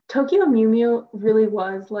Tokyo Mew Mew really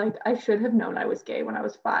was like, I should have known I was gay when I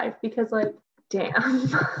was 5 because, like,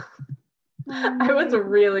 damn. I was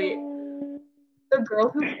really the girl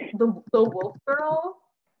who the wolf girl.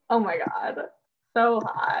 Oh my god, so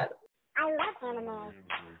hot. I love animals.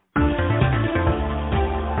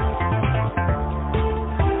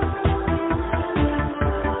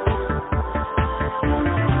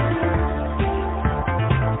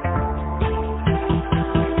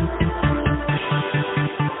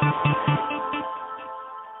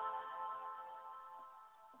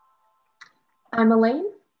 I'm Elaine.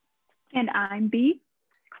 And I'm B.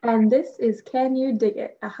 And this is Can You Dig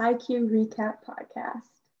It, a Haikyuu recap podcast.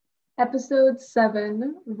 Episode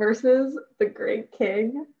 7 versus the Great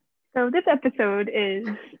King. So this episode is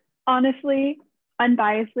honestly,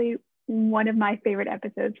 unbiasedly, one of my favorite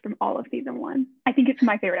episodes from all of season 1. I think it's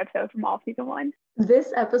my favorite episode from all of season 1.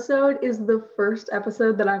 This episode is the first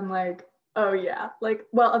episode that I'm like, oh yeah. Like,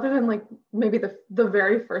 well, other than like maybe the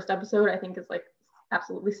very first episode I think is like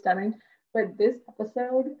absolutely stunning. But this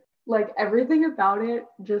episode, like everything about it,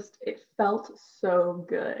 just it felt so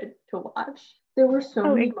good to watch. There were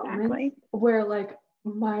so many moments where like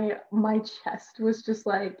my chest was just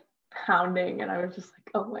like pounding and I was just like,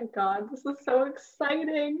 oh my god, this is so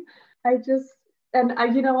exciting.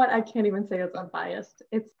 You know what? I can't even say it's unbiased.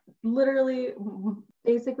 It's literally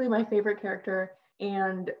basically my favorite character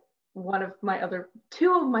and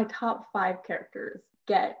two of my top 5 characters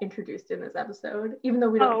get introduced in this episode, even though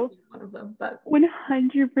we don't see one of them. But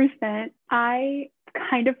 100%. I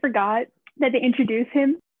kind of forgot that they introduced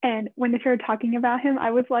him, and when they started talking about him, I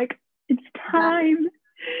was like, it's time.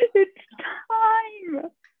 It's time.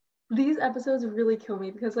 These episodes really kill me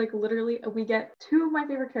because like literally we get 2 of my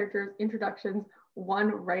favorite characters introductions, one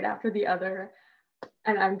right after the other,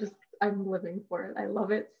 and I'm living for it. I love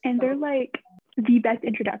it. And they're like the best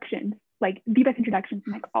introductions. Like the best introductions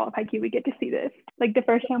in like all of Haikyuu, we get to see this. Like the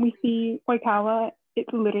first time we see Oikawa,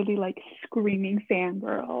 it's literally like screaming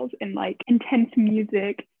fangirls and like intense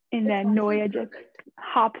music, and then Noya just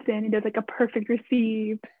hops in and does like a perfect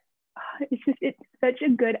receive. It's such a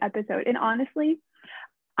good episode. And honestly,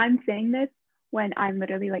 I'm saying this when I'm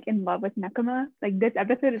literally like in love with Nekoma. Like this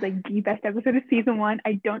episode is like the best episode of season 1.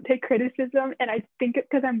 I don't take criticism, and I think it's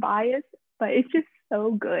because I'm biased, but it's just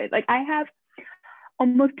so good. Like I have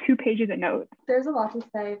almost 2 pages of notes. There's a lot to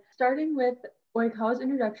say, starting with Oikawa's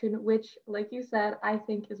introduction, which, like you said, I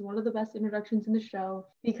think is one of the best introductions in the show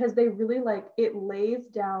because they really like it lays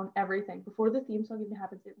down everything before the theme song even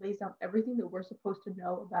happens. It lays down everything that we're supposed to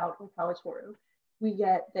know about Oikawa Toru. We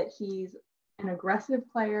get that he's an aggressive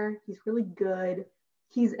player. He's really good.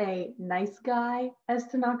 He's a nice guy, as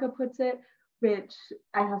Tanaka puts it, which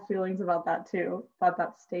I have feelings about that too, about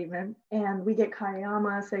that statement. And we get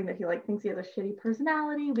Kageyama saying that he like thinks he has a shitty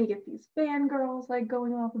personality. We get these fangirls like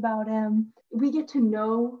going off about him. We get to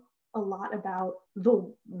know a lot about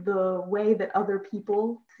the way that other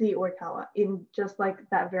people see Oikawa in just like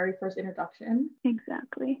that very first introduction.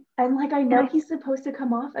 Exactly. And like I know he's supposed to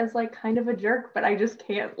come off as like kind of a jerk, but I just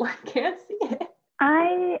can't see it.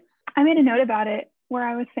 I made a note about it where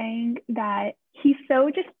I was saying that he's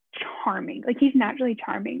so just charming. Like he's naturally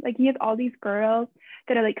charming. Like he has all these girls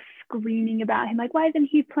that are like screaming about him, like why isn't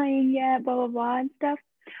he playing yet, blah blah blah and stuff.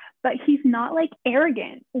 But he's not like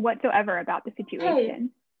arrogant whatsoever about the situation. Hey,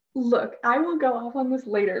 look, I will go off on this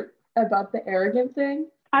later about the arrogant thing.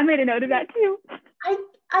 I made a note of that too. I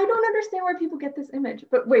don't understand where people get this image,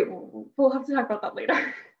 but wait, we'll have to talk about that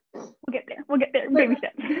later. We'll get there. Baby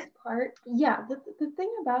steps. This part, yeah, the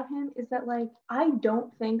thing about him is that like I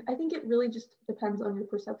think it really just depends on your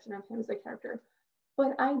perception of him as a character,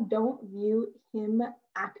 but I don't view him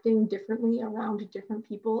acting differently around different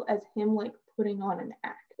people as him like putting on an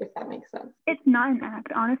act, if that makes sense. It's not an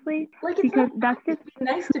act, honestly, like it's because not that's just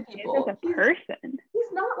nice to people as a person.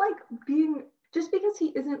 He's not like being, just because he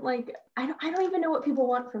isn't like, I don't even know what people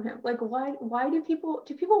want from him. Like why do people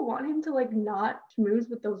want him to like not schmooze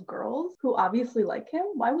with those girls who obviously like him?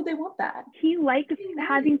 Why would they want that? He likes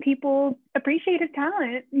having people appreciate his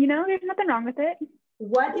talent. You know, there's nothing wrong with it.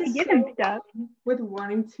 What is so wrong with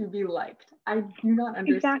wanting to be liked? I do not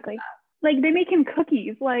understand. Exactly. That. Like they make him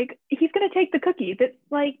cookies. Like he's gonna take the cookies. It's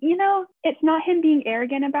like, you know, it's not him being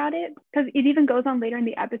arrogant about it, because it even goes on later in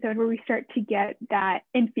the episode where we start to get that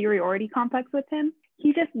inferiority complex with him.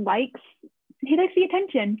 He likes the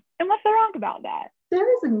attention. And what's so wrong about that? There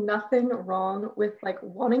is nothing wrong with like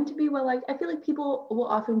wanting to be well liked. I feel like people will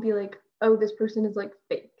often be like, oh, this person is like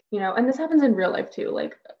fake, you know, and this happens in real life too.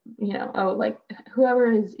 Like, you know, oh, like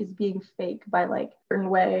whoever is being fake by like a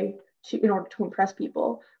certain way in order to impress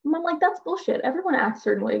people. And I'm like, that's bullshit. Everyone acts a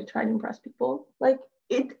certain way to try to impress people. Like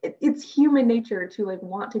it's human nature to like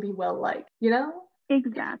want to be well liked, you know?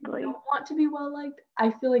 Exactly. If you don't want to be well liked,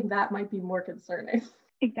 I feel like that might be more concerning.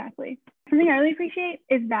 Exactly. Something I really appreciate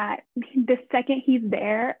is that the second he's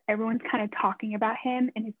there, everyone's kind of talking about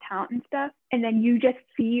him and his talent and stuff. And then you just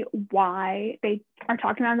see why they are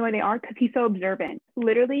talking about him the way they are, because he's so observant.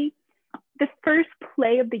 Literally, the first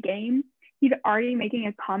play of the game, he's already making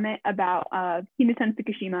a comment about Hina-san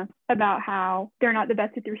Fukushima, about how they're not the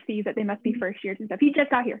best at the receive, that they must be first years and stuff. He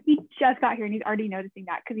just got here, and he's already noticing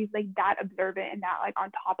that because he's like that observant and that like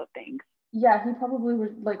on top of things. Yeah, he probably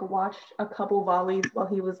would like watched a couple volleys while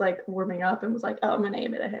he was like warming up and was like, oh, I'm gonna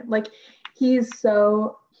aim it at him. Like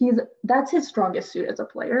that's his strongest suit as a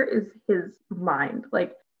player, is his mind.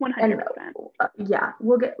 Like 100%. Yeah,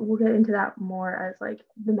 we'll get into that more as like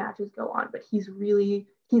the matches go on. But he's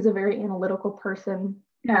a very analytical person,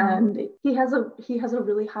 and he has a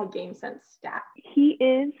really high game sense stat. He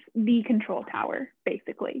is the control tower,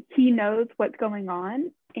 basically. He knows what's going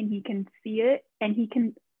on and he can see it, and he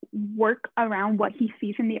can work around what he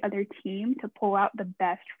sees from the other team to pull out the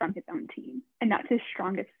best from his own team. And that's his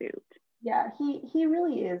strongest suit. Yeah, he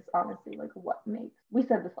really is honestly like what makes, we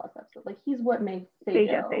said this last episode, like he's what makes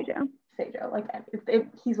Seijo. Like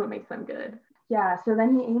he's what makes them good. Yeah, so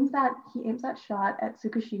then he aims that shot at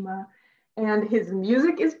Tsukushima, and his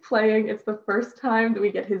music is playing. It's the first time that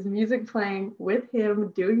we get his music playing with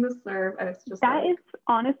him doing the serve, and it's just that is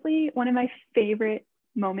honestly one of my favorite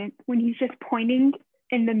moments, when he's just pointing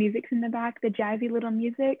and the music's in the back, the jazzy little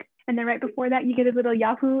music, and then right before that you get a little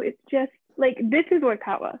Yahoo. It's just like, this is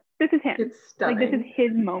Oikawa. This is him. It's stunning. Like, this is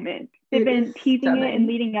his moment. They've been teasing it and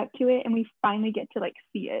leading up to it, and we finally get to like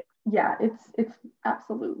see it. Yeah, it's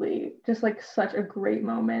absolutely just like such a great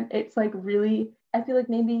moment. It's like really, I feel like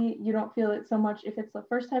maybe you don't feel it so much if it's the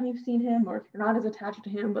first time you've seen him, or if you're not as attached to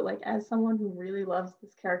him, but like as someone who really loves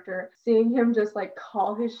this character, seeing him just like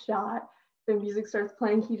call his shot, the music starts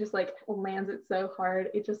playing, he just like lands it so hard.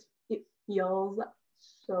 It feels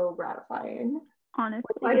so gratifying. Honestly,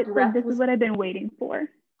 it's like, this is what I've been waiting for.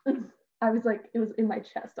 I was like, it was in my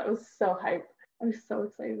chest. I was so hyped. I was so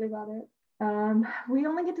excited about it. We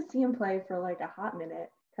only get to see him play for like a hot minute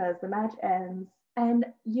because the match ends. And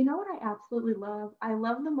you know what I absolutely love? I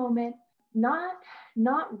love the moment, not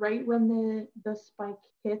right when the spike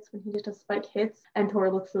hits, when he just a spike hits and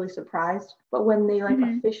Tora looks really surprised, but when they like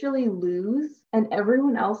officially lose and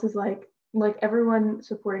everyone else is like everyone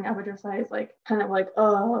supporting Abadrosai is like kind of like,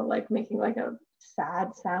 oh, like making like a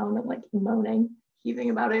sad sound and like moaning, heaving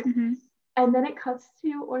about it. And then it cuts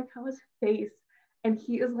to Oikawa's face and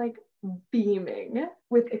he is like beaming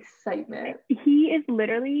with excitement. He is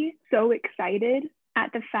literally so excited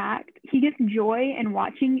at the fact he gets joy in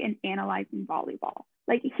watching and analyzing volleyball.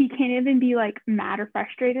 Like, he can't even be like mad or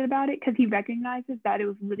frustrated about it because he recognizes that it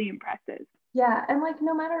was really impressive. Yeah, and like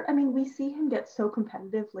no matter, I mean, we see him get so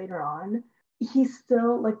competitive later on. He's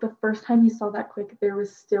still like, the first time he saw that quick, there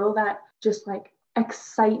was still that just like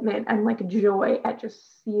excitement and like joy at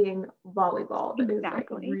just seeing volleyball that is like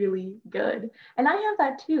really good. And I have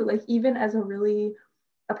that too, like even as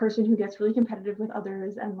a person who gets really competitive with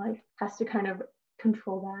others and like has to kind of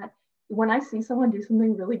control that. When I see someone do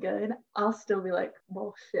something really good, I'll still be like,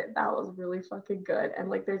 well, shit, that was really fucking good. And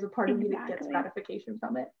like, there's a part of me that gets gratification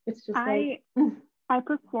from it. It's just I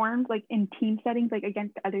performed like in team settings, like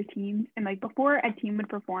against other teams. And like before a team would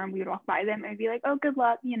perform, we would walk by them and be like, oh, good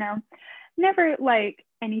luck, you know, never like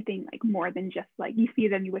anything like more than just like you see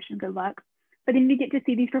them, you wish them good luck. But then you get to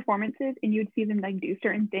see these performances and you would see them like do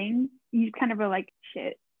certain things. You kind of are like,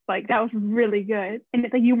 shit, like that was really good. And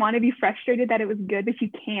it's like, you want to be frustrated that it was good, but you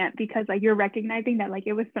can't, because like you're recognizing that like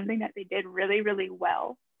it was something that they did really, really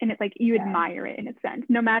well. And it's like, you admire it in a sense,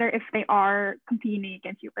 no matter if they are competing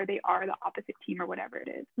against you or they are the opposite team or whatever it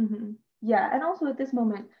is. Yeah, and also at this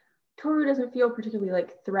moment, Toru doesn't feel particularly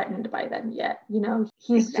like threatened by them yet. You know,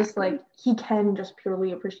 he's just like, he can just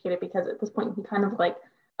purely appreciate it because at this point he kind of like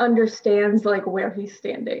understands like where he's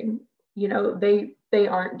standing. You know, they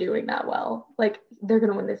aren't doing that well. Like, they're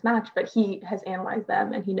gonna win this match, but he has analyzed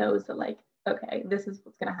them and he knows that like, okay, this is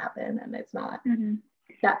what's gonna happen, and it's not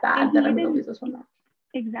that bad that I'm gonna lose this one match.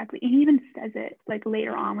 Exactly. And he even says it like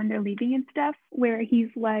later on when they're leaving and stuff, where he's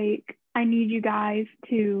like, I need you guys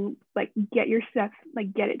to like get your stuff,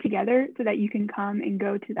 like get it together so that you can come and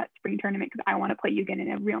go to that spring tournament because I want to play you again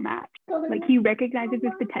in a real match. Like, he recognizes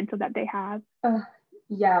this potential that they have.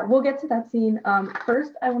 Yeah, we'll get to that scene.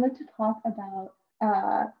 First, I wanted to talk about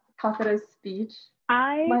Takada's speech.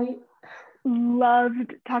 I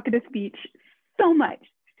loved Takada's speech so much.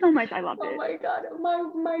 I loved it. Oh my god,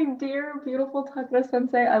 my dear, beautiful Takada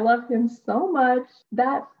sensei. I love him so much.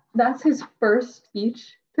 That's his first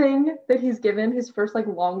speech thing that he's given, his first like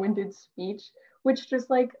long-winded speech, which just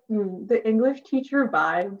like the English teacher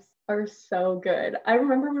vibes are so good. I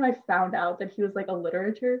remember when I found out that he was like a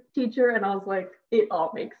literature teacher, and I was like, it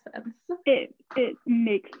all makes sense. It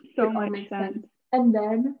makes so It all much makes sense. And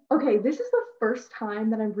then, okay, this is the first time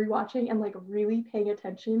that I'm rewatching and like really paying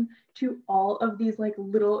attention to all of these like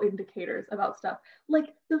little indicators about stuff.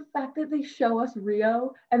 Like the fact that they show us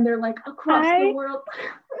Rio and they're like across the world.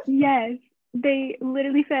 Yes, they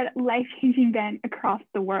literally said life-changing event across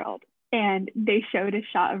the world, and they showed a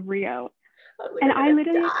shot of Rio. And I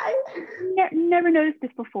literally never noticed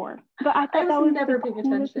this before, but I thought that was never the paying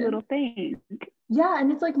coolest attention. little thing. Yeah,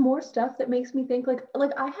 and it's like more stuff that makes me think like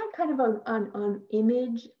I had kind of an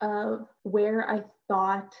image of where I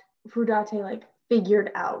thought Fudate like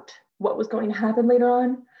figured out what was going to happen later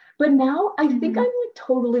on. But now I think I'm like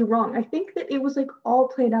totally wrong. I think that it was like all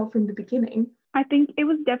planned out from the beginning. I think it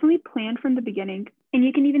was definitely planned from the beginning. And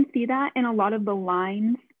you can even see that in a lot of the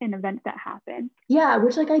lines and events that happen. Yeah,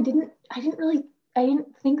 which like I didn't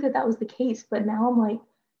think that was the case, but now I'm like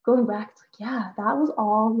going back, it's like, yeah, that was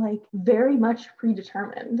all like very much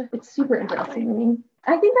predetermined. It's super interesting to me.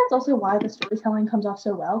 I think that's also why the storytelling comes off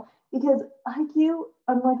so well, because Haikyuu,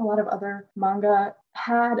 unlike a lot of other manga,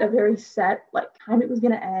 had a very set like time it was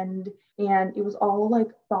gonna end, and it was all like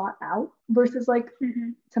thought out versus like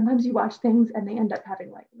sometimes you watch things and they end up having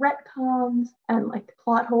like retcons and like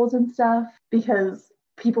plot holes and stuff because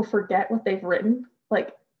people forget what they've written.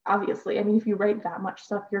 Like obviously, I mean, if you write that much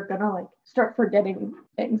stuff, you're gonna like start forgetting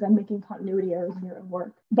things and making continuity errors in your own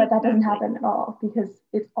work. But that doesn't happen at all because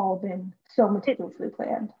it's all been so meticulously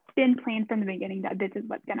planned. Been planned from the beginning that this is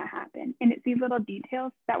what's going to happen, and it's these little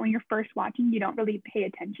details that when you're first watching you don't really pay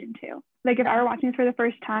attention to. Like if I were watching this for the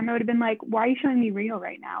first time, I would have been like, why are you showing me Rio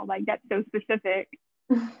right now? Like that's so specific.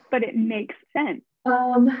 But it makes sense.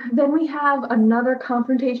 Then we have another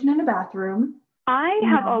confrontation in a bathroom. I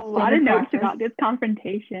have a lot of notes about this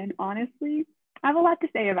confrontation, honestly. I have a lot to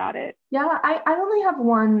say about it. Yeah, I only have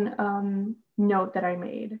one note that I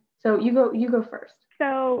made, so you go first.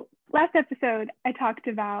 So last episode, I talked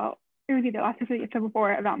about, it was either last episode or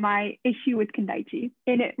before, about my issue with Kendaichi.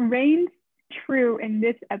 And it reigns true in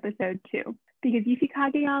this episode too. Because you see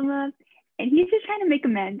Kageyama, and he's just trying to make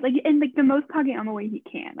amends, like in like the most Kageyama way he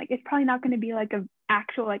can. Like it's probably not going to be like a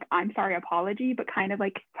actual like I'm sorry apology, but kind of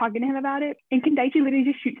like talking to him about it. And Kendaichi literally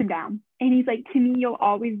just shoots him down. And he's like, to me, you'll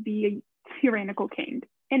always be a tyrannical king.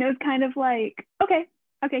 And it was kind of like, okay,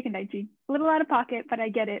 Kendaichi, a little out of pocket, but I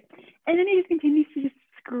get it. And then he just continues to just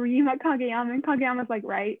scream at Kageyama, and Kageyama's like,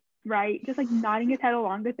 right, just like nodding his head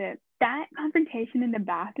along with it. That confrontation in the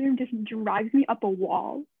bathroom just drives me up a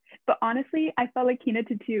wall. But honestly, I felt like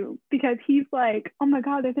Hinata too, because he's like, oh my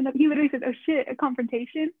God, he literally says, oh shit, a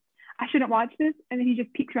confrontation? I shouldn't watch this. And then he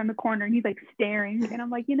just peeks around the corner and he's like staring. And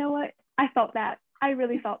I'm like, you know what? I felt that. I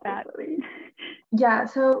really felt that. Yeah,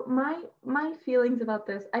 so my feelings about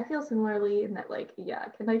this, I feel similarly in that like, yeah,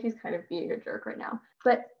 Kendaichi's kind of being a jerk right now.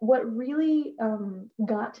 But what really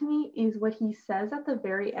got to me is what he says at the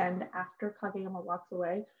very end after Kageyama walks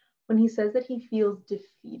away, when he says that he feels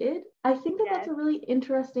defeated. I think that that's a really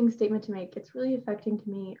interesting statement to make. It's really affecting to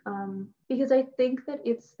me because I think that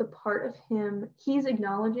it's the part of him, he's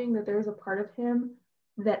acknowledging that there's a part of him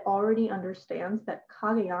that already understands that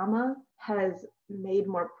Kageyama has made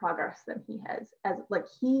more progress than he has. As like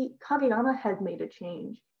Kageyama has made a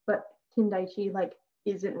change, but Kendaichi like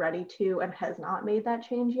isn't ready to and has not made that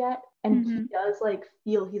change yet. And he does like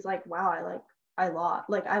feel, he's like, wow, I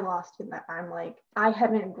lost in that I'm like, I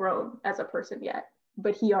haven't grown as a person yet,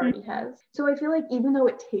 but he already has. So I feel like even though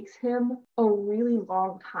it takes him a really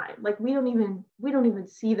long time, like we don't even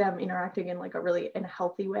see them interacting in like in a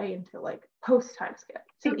healthy way until like post time skip.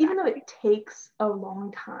 So even though it takes a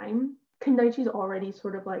long time, Kendaichi's already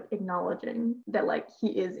sort of like acknowledging that like he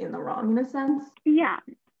is in the wrong in a sense. Yeah,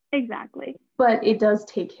 exactly. But it does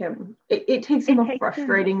take him, it takes him a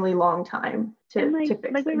frustratingly long time to fix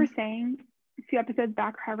like we were saying a few episodes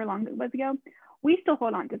back, however long it was ago, we still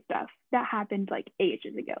hold on to stuff that happened like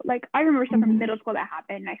ages ago. Like I remember stuff from middle school that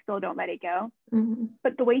happened and I still don't let it go.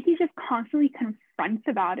 But the way he just constantly confronts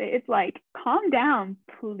about it, it's like, calm down,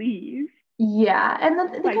 please. Yeah, and the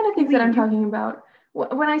like, kind of things that I'm talking about,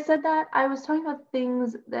 when I said that, I was talking about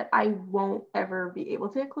things that I won't ever be able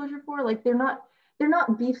to get closure for. Like they're not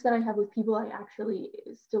beefs that I have with people I actually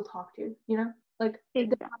still talk to, you know? Like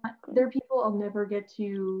they're people I'll never get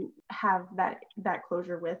to have that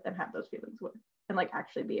closure with and have those feelings with and like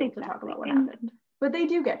actually be able to talk about what happened. But they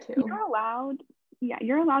do get to.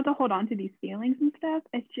 You're allowed to hold on to these feelings and stuff.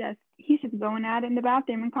 It's just he's just going at it in the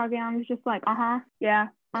bathroom and Kageyama's just like, yeah,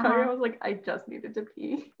 Kage was like, I just needed to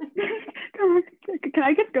pee. Can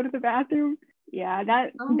I just go to the bathroom? Yeah,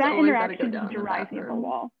 that interaction just drives me up a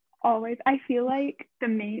wall. Always. I feel like the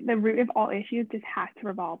root of all issues just has to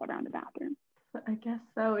revolve around the bathroom. I guess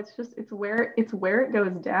so. It's where it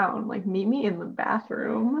goes down. Like, meet me in the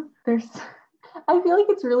bathroom. I feel like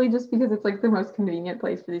it's really just because it's like the most convenient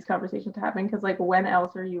place for these conversations to happen. Because like, when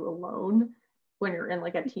else are you alone when you're in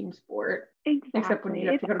like a team sport? Exactly. Except when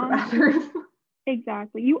you have to go to the bathroom.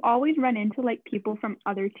 Exactly. You always run into like people from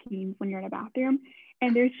other teams when you're in a bathroom,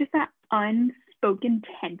 and there's just that unspoken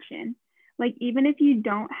tension. Like, even if you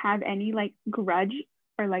don't have any like grudge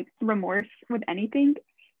or like remorse with anything,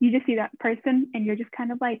 you just see that person and you're just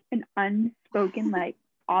kind of like an unspoken, like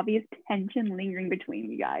obvious tension lingering between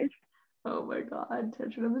you guys. Oh my God,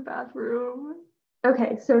 tension in the bathroom.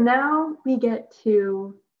 Okay, so now we get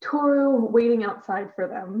to Toru waiting outside for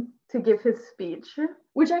them to give his speech,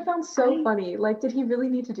 which I found so funny. Like, did he really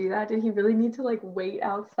need to do that? Did he really need to like wait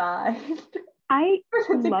outside? I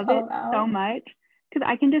love it so much because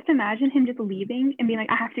I can just imagine him just leaving and being like,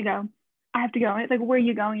 I have to go. And it's like, where are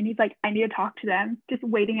you going? And he's like, I need to talk to them. Just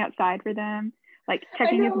waiting outside for them, like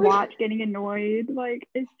checking his watch, getting annoyed. Like,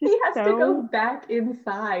 it's just he has to go back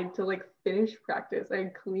inside to like finish practice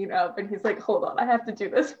and clean up. And he's like, hold on, I have to do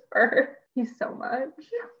this first. He's so much.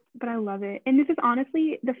 But I love it. And this is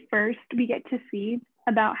honestly the first we get to see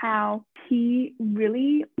about how he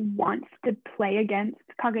really wants to play against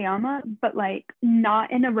Kageyama, but like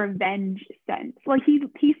not in a revenge sense. Like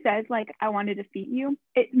he says like, I want to defeat you.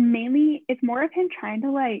 It's more of him trying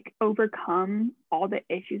to like overcome all the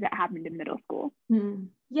issues that happened in middle school.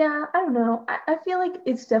 Yeah, I don't know. I feel like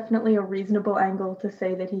it's definitely a reasonable angle to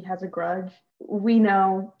say that he has a grudge. We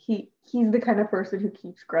know he's the kind of person who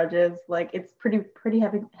keeps grudges. Like, it's pretty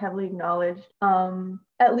heavily acknowledged.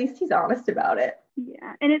 At least he's honest about it.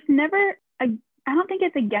 Yeah, and it's never I don't think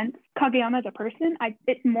it's against Kageyama as a person.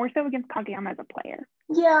 It's more so against Kageyama as a player.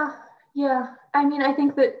 Yeah. I mean, I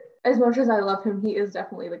think that as much as I love him, he is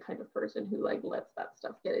definitely the kind of person who like lets that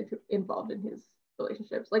stuff get involved in his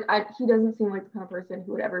relationships. Like, he doesn't seem like the kind of person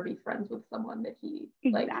who would ever be friends with someone that he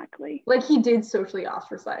like he did socially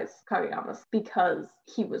ostracize Kageyama because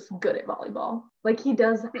he was good at volleyball. Like, he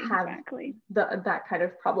does have that kind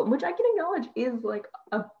of problem, which I can acknowledge is like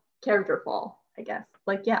a character flaw, I guess.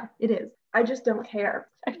 Like, yeah, it is. I just don't care.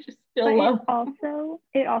 I just still love him.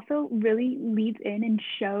 It also really leads in and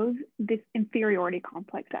shows this inferiority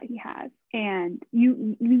complex that he has. And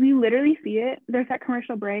we literally see it. There's that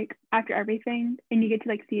commercial break after everything, and you get to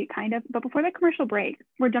like see it kind of. But before that commercial break,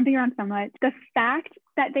 we're jumping around so much. The fact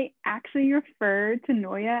that they actually refer to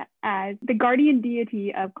Noya as the guardian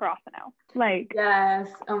deity of Karasuno. Like, yes.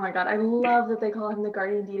 Oh my God. I love that they call him the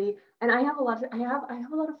guardian deity. And I have a lot of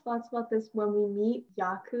thoughts about this when we meet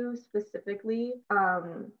Yaku specifically. I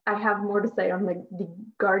have more to say on the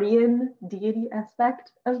guardian deity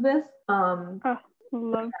aspect of this. I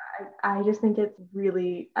just think it's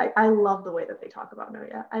really I love the way that they talk about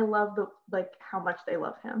Noya. I love how much they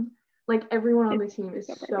love him. Like, everyone on the team is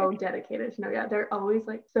so dedicated to Noya. They're always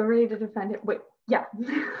like so ready to defend it. Wait, yeah.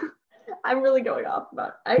 I'm really going off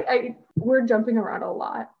about we're jumping around a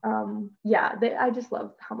lot. I just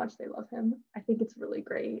love how much they love him. I think it's really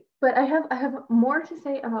great. But I have more to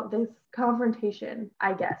say about this confrontation,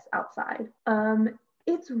 I guess, outside.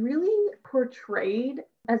 It's really portrayed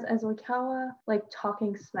as Oikawa like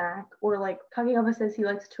talking smack, or like Kageyama says he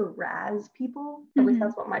likes to razz people. At least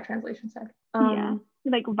that's what my translation said.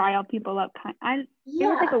 Like rile people up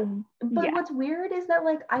What's weird is that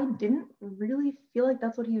like I didn't really feel like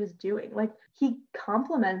that's what he was doing. Like, he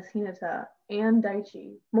compliments Hinata and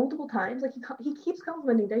Daichi multiple times. Like, he keeps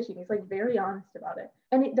complimenting Daichi, and he's like very honest about it,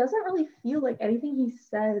 and it doesn't really feel like anything he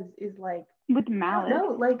says is like with malice. No,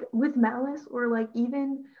 like with malice, or like,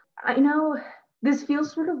 even, I know this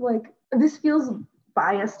feels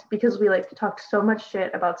biased because we like talked so much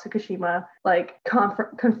shit about Tsukishima like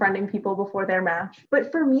confronting people before their match,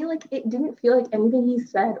 but for me, like, it didn't feel like anything he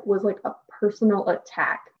said was like a personal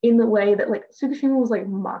attack in the way that like Tsukishima was like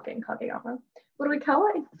mocking Kageyama. But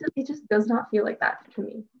Oikawa, it just does not feel like that to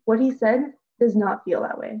me. What he said does not feel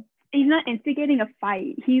that way. He's not instigating a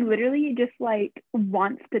fight. He literally just like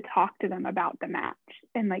wants to talk to them about the match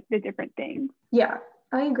and like the different things. Yeah,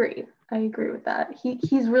 I agree with that.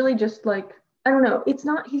 He's really just like, I don't know, he's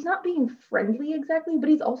not being friendly exactly, but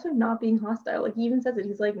he's also not being hostile. Like, he even says it.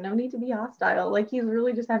 He's like, no need to be hostile. Like, he's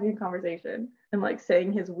really just having a conversation and like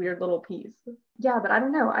saying his weird little piece. Yeah, but I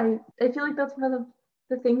don't know. I feel like that's one of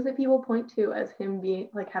the things that people point to as him being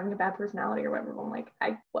like having a bad personality or whatever. I'm like,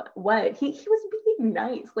 what? He was being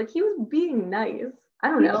nice. Like, he was being nice. I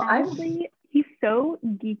don't know. He so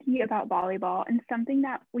geeky about volleyball, and something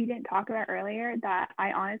that we didn't talk about earlier that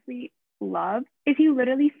I honestly love is he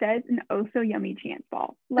literally says an "oh so yummy" chance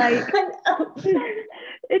ball. Like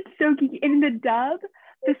it's so geeky. And in the dub,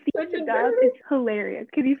 the scene in the dub is hilarious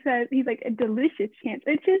because he says he's like a delicious chance.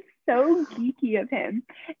 It's just so geeky of him.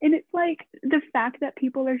 And it's like the fact that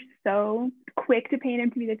people are so quick to paint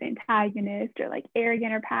him to be this antagonist or like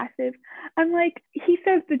arrogant or passive. I'm like, he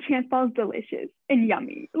says the chance ball is delicious and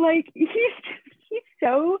yummy. Like he's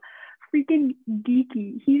so freaking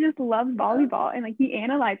geeky. He just loves volleyball and like he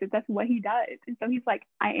analyzes. That's what he does. And so he's like,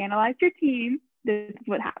 I analyzed your team. This is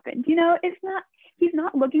what happened. You know, he's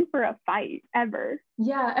not looking for a fight ever.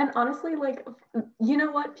 Yeah, and honestly, like, you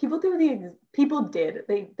know what? People did.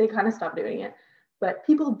 They kind of stopped doing it, but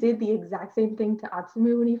people did the exact same thing to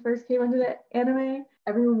Atsumu when he first came into the anime.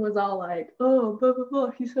 Everyone was all like, oh, blah, blah, blah,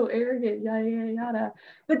 he's so arrogant, yada, yada, yada.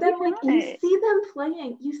 But then, like, you see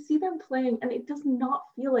them playing, and it does not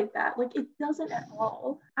feel like that. Like, it doesn't at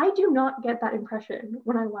all. I do not get that impression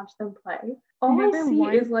when I watch them play. All I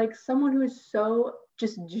see is, like, someone who is so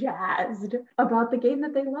just jazzed about the game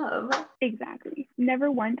that they love. Exactly. Never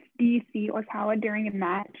once do you see Oikawa during a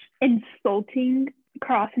match insulting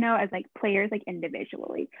Karasuno as like players like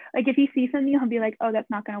individually. Like if he sees something, he'll be like, oh, that's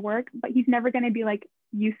not going to work. But he's never going to be like,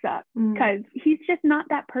 you suck. Because he's just not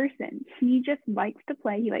that person. He just likes to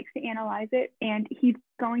play. He likes to analyze it. And he's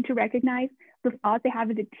going to recognize the flaws they have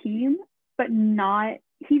as a team, but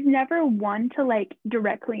he's never one to like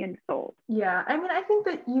directly insult. Yeah, I mean, I think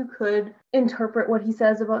that you could interpret what he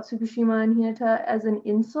says about Tsukushima and Hinata as an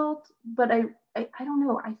insult, but I don't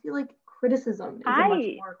know. I feel like criticism is a much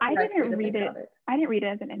more correct way to think about it. I didn't read it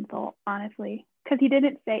as an insult, honestly, because he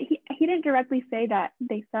didn't say he didn't directly say that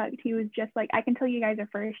they sucked. He was just like, I can tell you guys are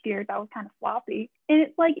first years. That was kind of sloppy, and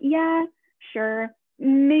it's like, yeah, sure,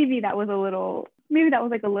 maybe that was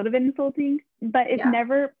like a little bit insulting, but it's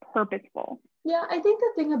never purposeful. Yeah, I think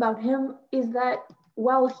the thing about him is that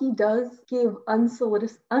while he does give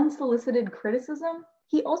unsolicited criticism,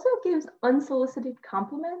 he also gives unsolicited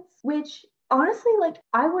compliments, which honestly, like,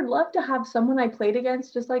 I would love to have someone I played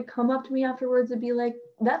against just like come up to me afterwards and be like,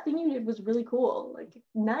 that thing you did was really cool, like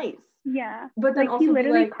nice. Yeah. But then like, also he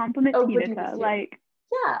literally like, compliments Hinata, like,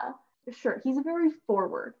 yeah, sure, he's very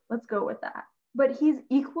forward. Let's go with that. But he's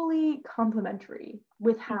equally complimentary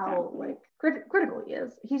with how like critical he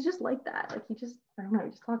is. He's just like that. Like he just, I don't know, he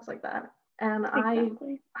just talks like that. And I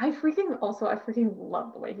freaking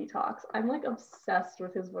love the way he talks. I'm like obsessed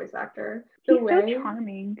with his voice actor. He's so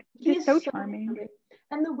charming. He's so charming.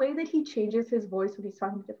 And the way that he changes his voice when he's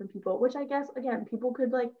talking to different people, which I guess, again, people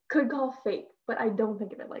could call fake, but I don't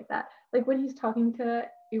think of it like that. Like when he's talking to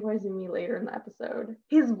Iwaizumi later in the episode,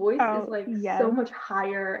 his voice is like so much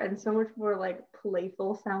higher and so much more like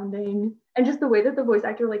playful sounding. And just the way that the voice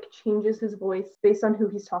actor like changes his voice based on who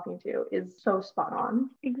he's talking to is so spot on.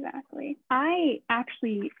 Exactly. I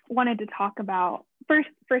actually wanted to talk about first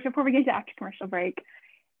before we get to after commercial break.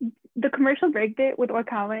 The commercial break bit with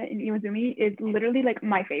Oikawa and Iwaizumi is literally like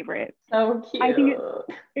my favorite. So cute. I think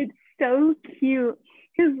it's so cute.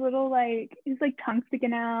 His tongue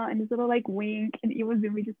sticking out and his little like wink, and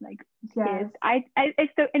Iwaizumi just like yes.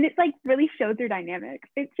 It's so, and it's like really shows their dynamics.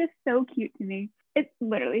 It's just so cute to me. It's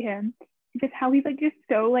literally him. Just how he's like just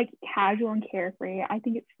so like casual and carefree. I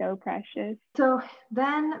think it's so precious. So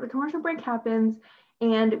then the commercial break happens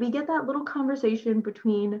and we get that little conversation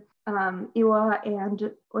between Iwa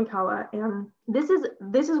and Oikawa, and this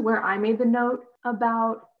is where I made the note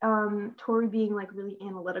about Tori being like really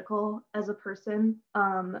analytical as a person,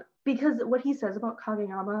 because what he says about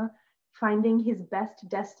Kageyama finding his best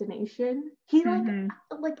destination, he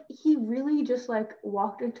like he really just like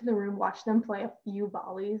walked into the room, watched them play a few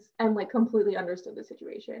volleys, and like completely understood the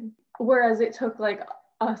situation, whereas it took like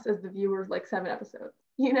us as the viewers like 7 episodes.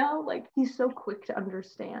 You know, like he's so quick to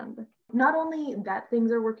understand not only that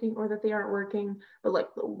things are working or that they aren't working, but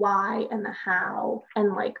like the why and the how,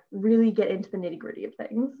 and like really get into the nitty-gritty of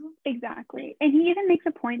things. Exactly. And he even makes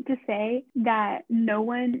a point to say that no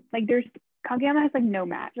one, like Kageyama has like no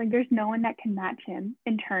match. Like there's no one that can match him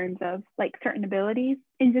in terms of like certain abilities.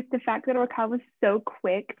 And just the fact that Oikawa was so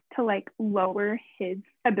quick to like lower his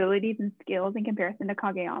abilities and skills in comparison to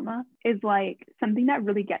Kageyama is like something that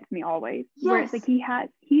really gets me always. Yes. Where it's like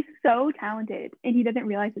he's so talented and he doesn't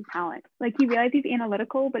realize his talent. Like he realizes he's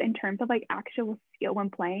analytical, but in terms of like actual skill when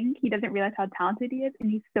playing, he doesn't realize how talented he is. And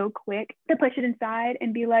he's so quick to push it inside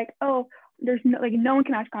and be like, oh, there's no one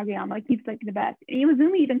can match Kageyama. Like he's like the best. And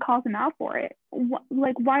Iwaizumi even calls him out for it.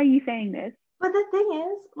 Like, why are you saying this? But the thing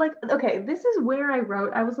is, like, okay, this is where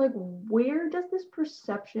I was like, where does this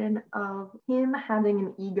perception of him having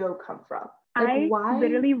an ego come from? Like, I why?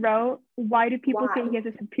 literally wrote, why do people say Why? he has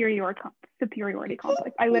a superiority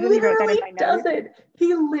complex? I He literally wrote that in my notes. doesn't.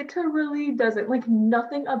 He literally doesn't. Like,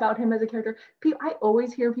 nothing about him as a character. I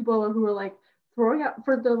always hear people who are like throwing out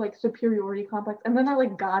for the like superiority complex, and then they're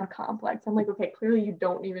like God complex. I'm like, okay, clearly you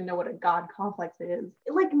don't even know what a God complex is.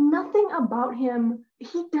 Like, nothing about him.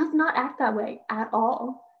 He does not act that way at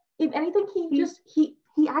all. If anything,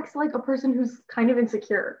 he acts like a person who's kind of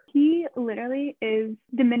insecure. He literally is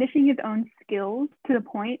diminishing his own skills to the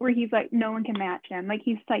point where he's like, no one can match him. Like,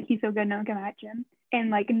 he's so good, no one can match him.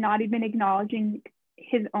 And like, not even acknowledging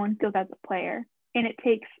his own skills as a player. And it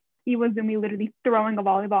takes Iwazumi literally throwing a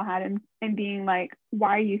volleyball at him and being like,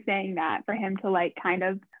 why are you saying that, for him to like kind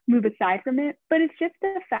of move aside from it. But it's just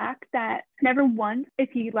the fact that never once is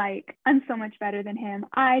he like, I'm so much better than him,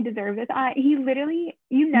 I deserve this. He literally,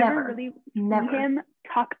 you never really see him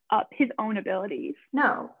talk up his own abilities.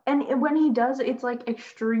 No. And when he does, it's like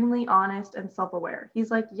extremely honest and self-aware.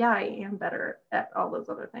 He's like, yeah, I am better at all those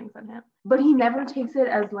other things than him. But he never takes it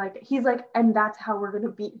as like, he's like, and that's how we're going to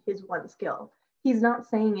beat his one skill. He's not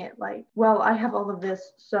saying it like, well, I have all of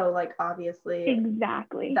this, so like obviously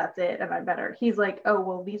exactly that's it and I'm better. He's like, oh,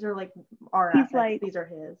 well, these are like our assets, like, these are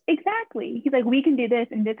his. Exactly. He's like, we can do this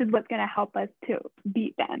and this is what's going to help us to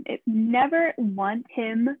beat them. It's never once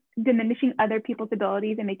him diminishing other people's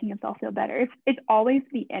abilities and making himself feel better. It's always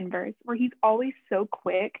the inverse, where he's always so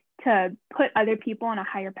quick to put other people on a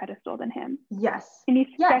higher pedestal than him. Yes. And he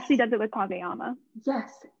especially does it with Kageyama.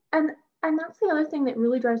 Yes. And that's the other thing that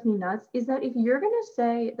really drives me nuts, is that if you're going to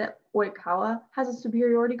say that Oikawa has a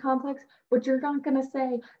superiority complex, but you're not going to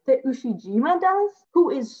say that Ushijima does,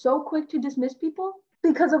 who is so quick to dismiss people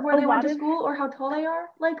because of where they went to school or how tall they are,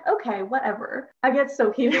 like, okay, whatever. I get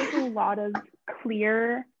so heated. There's a lot of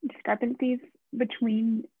clear discrepancies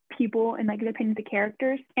between people and like the opinions of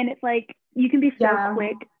characters. And it's like, you can be so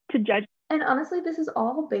quick to judge. And honestly, this is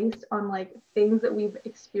all based on like things that we've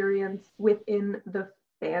experienced within the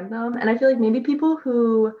fandom, and I feel like maybe people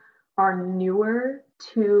who are newer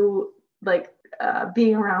to like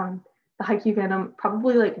being around the Haikyuu fandom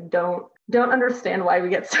probably like don't understand why we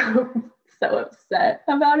get so upset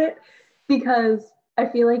about it, because I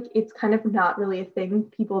feel like it's kind of not really a thing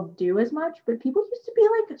people do as much, but people used to be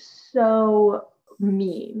like so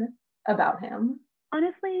mean about him.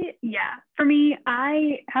 Honestly, yeah. For me,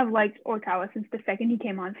 I have liked Oikawa since the second he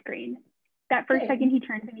came on screen. That first second he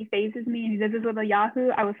turns and he phases me and he does his little Yahoo,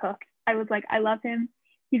 I was hooked. I was like, I love him.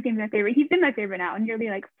 He's gonna be my favorite. He's been my favorite now in nearly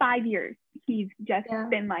like 5 years. He's just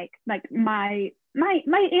been like my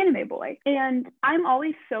anime boy. And I'm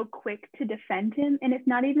always so quick to defend him. And it's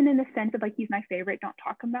not even in the sense of like, he's my favorite, don't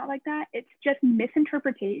talk about like that. It's just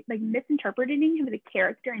misinterpreting him as a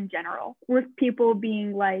character in general, with people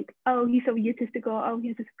being like, oh, he's so egotistical, oh, he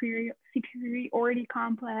has a superiority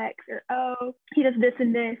complex, or oh, he does this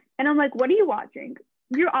and this. And I'm like, what are you watching?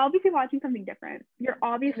 You're obviously watching something different. You're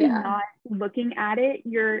obviously not looking at it.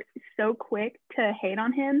 You're so quick to hate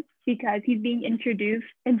on him because he's being introduced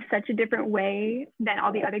in such a different way than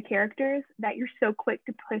all the other characters, that you're so quick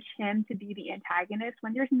to push him to be the antagonist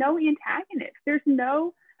when there's no antagonist. There's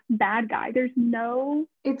no bad guy. There's no...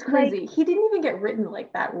 It's crazy. Like, he didn't even get written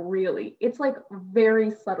like that, really. It's like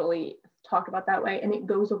very subtly talked about that way, and it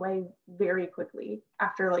goes away very quickly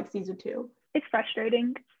after like season 2. It's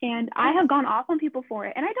frustrating, and I have gone off on people for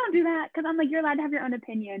it, and I don't do that because I'm like, you're allowed to have your own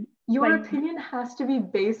opinion. Your opinion has to be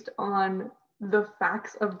based on the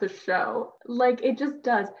facts of the show. Like, it just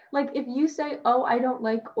does. Like, if you say, oh, I don't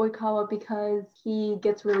like Oikawa because he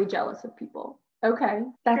gets really jealous of people. Okay,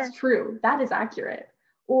 that's true. That is accurate.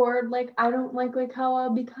 Or like, I don't like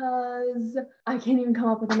Oikawa because I can't even come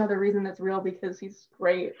up with another reason that's real, because he's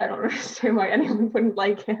great. I don't understand why anyone wouldn't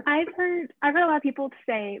like him. I've heard a lot of people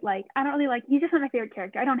say like, I don't really like, he's just not my favorite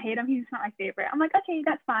character. I don't hate him. He's just not my favorite. I'm like, okay,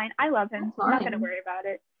 that's fine. I love him. I'm not going to worry about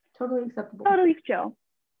it. Totally acceptable. Totally chill.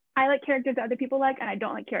 I like characters that other people like, and I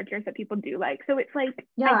don't like characters that people do like. So it's like,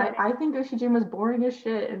 yeah, I think Ushijima's boring as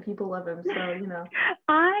shit and people love him. So, you know.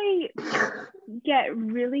 I get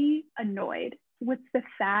really annoyed with the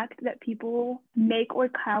fact that people make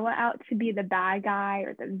Oikawa out to be the bad guy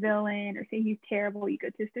or the villain, or say he's terrible,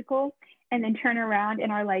 egotistical, and then turn around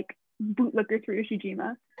and are like bootlickers for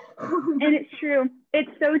Ushijima. And it's true. It's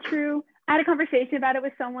so true. I had a conversation about it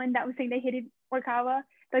with someone that was saying they hated Oikawa,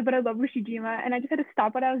 like, but I love Ushijima, and I just had to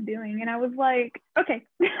stop what I was doing, and I was like, okay.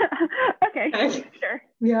 Okay, sure.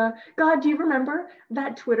 Yeah. God, do you remember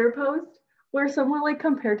that Twitter post where someone like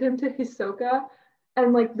compared him to Hisoka?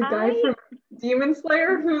 And like the guy from Demon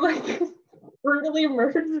Slayer who like brutally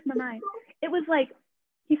murdered my mind. It was like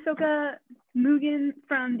Hisoka Mugen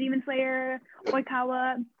from Demon Slayer,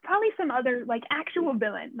 Oikawa, probably some other like actual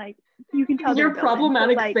villain. Like you can tell Your they're villains,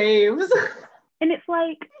 problematic like, faves. and it's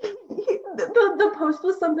like the post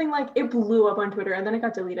was something like, it blew up on Twitter and then it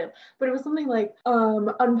got deleted, but it was something like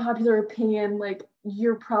unpopular opinion, like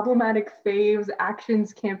your problematic faves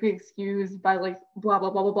actions can't be excused by like blah blah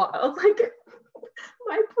blah blah blah. I was like,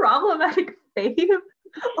 my problematic fave,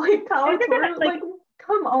 like Kawatora, like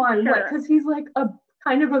come on, sure. what? Because he's like a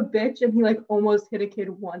kind of a bitch and he like almost hit a kid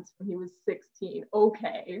once when he was 16.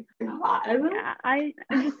 Okay, God. Yeah, I'm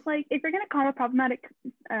just like, if you're gonna call a problematic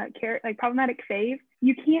problematic fave,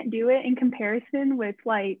 you can't do it in comparison with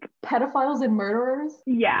like pedophiles and murderers.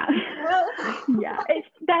 Yeah. Yeah, it's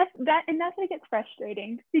that's what gets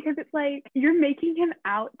frustrating, because it's like you're making him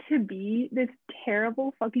out to be this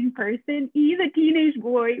terrible fucking person. He's a teenage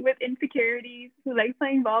boy with insecurities who likes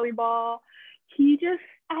playing volleyball. He just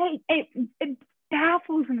it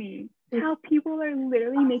baffles me how people are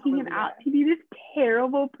literally making him out to be this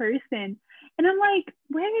terrible person. And I'm like,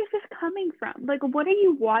 where is this coming from? Like, what are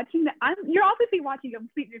you watching? You're obviously watching a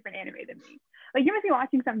completely different anime than me. Like, you must be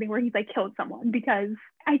watching something where he's like killed someone, because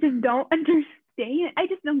I just don't understand. I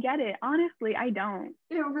just don't get it. Honestly, I don't.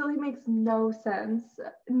 It really makes no sense.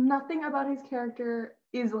 Nothing about his character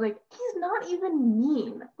is like, he's not even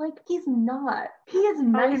mean. Like, he's not. He is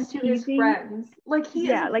nice to his friends. Like, he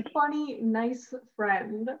is a funny, nice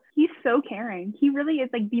friend. He's so caring. He really is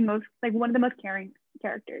like one of the most caring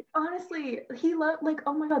characters. Honestly, he like,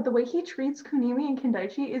 oh my god, the way he treats Kunimi and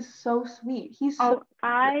Kendaichi is so sweet.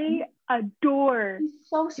 I adore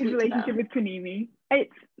his relationship with Kunimi.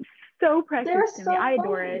 It's so precious to me. I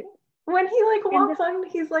adore it. When he like walks on,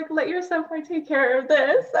 he's like, let your senpai take care of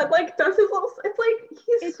this, and like does his little, it's like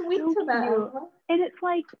he's sweet so to them. And it's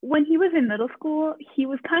like, when he was in middle school, he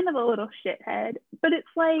was kind of a little shithead, but it's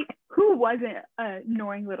like, who wasn't a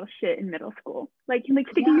annoying little shit in middle school? Like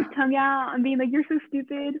sticking his tongue out and being like, you're so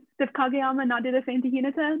stupid. Does Kageyama not do the same to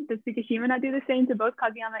Hinata? Does Tsukishima not do the same to both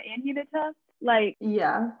Kageyama and Hinata? Like,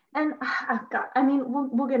 yeah. And I mean,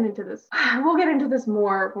 we'll get into this. We'll get into this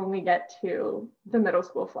more when we get to the middle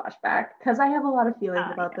school flashback, because I have a lot of feelings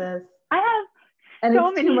about this. I have and so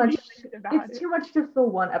it's many too much. It's too much to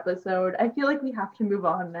fill one episode. I feel like we have to move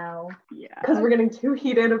on now. Yeah. Because we're getting too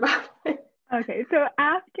heated about it. Okay, so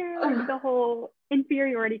after the whole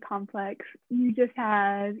inferiority complex, you just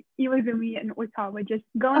have Iwazumi and Oikawa just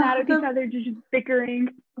going at each other, just bickering.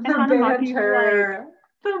 And Hanamaki's like,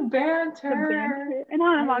 the banter. And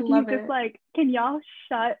Hanamaki's just like, can y'all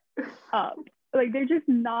shut up? Like, they're just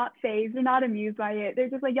not fazed. They're not amused by it. They're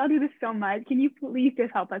just like, y'all do this so much. Can you please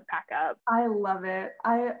just help us pack up? I love it.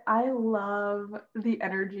 I love the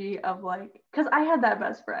energy of like, because I had that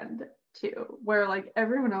best friend too, where like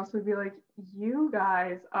everyone else would be like, you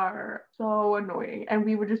guys are so annoying, and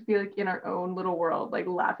we would just be like in our own little world, like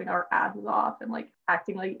laughing our asses off and like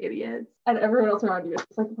acting like idiots, and everyone else around you is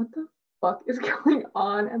like, what the fuck is going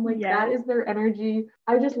on? And like, that is their energy.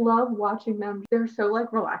 I just love watching them. They're so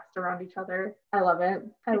like relaxed around each other. I love it.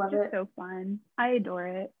 It's so fun. I adore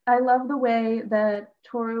it. I love the way that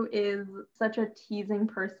Toru is such a teasing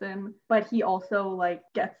person, but he also like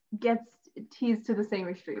gets teased to the same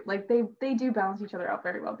extreme. Like they do balance each other out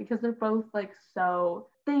very well, because they're both like, so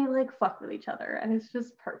they like fuck with each other, and it's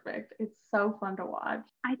just perfect. It's so fun to watch.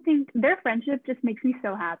 I think their friendship just makes me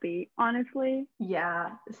so happy, honestly.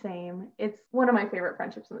 Yeah, same. It's one of my favorite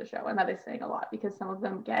friendships in the show, and that is saying a lot, because some of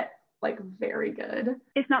them get like very good.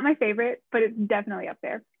 It's not my favorite, but it's definitely up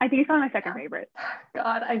there. I think it's probably my second favorite.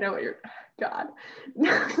 God, I know what you're. God.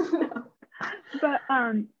 No. But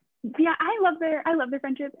yeah, I love their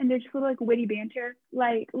friendship, and there's just little like witty banter.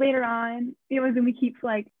 Like later on, Iwazumi keeps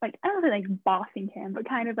like I don't know if like bossing him, but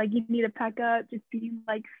kind of like, you need to pack up, just being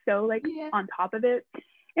like so like on top of it.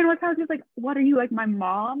 And Oikawa's just like, what are you, like my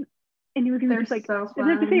mom? And he was just like, doesn't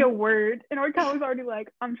have to say a word. And Oikawa was already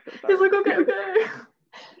like, I'm so sorry. He's like, okay.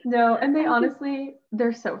 No, and they honestly,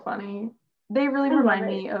 they're so funny. They really remind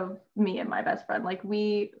me of me and my best friend. Like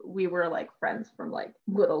we were like friends from like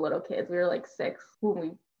little kids. We were like 6 when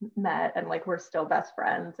we met, and like we're still best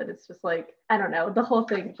friends. And it's just like, I don't know, the whole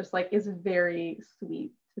thing just like is very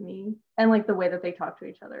sweet to me. And like the way that they talk to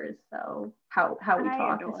each other is so how we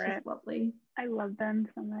talk is just lovely. I love them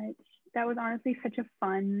so much. That was honestly such a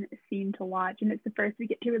fun scene to watch, and it's the first we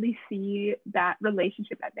get to really see that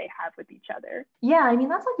relationship that they have with each other. Yeah, I mean,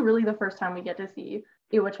 that's like really the first time we get to see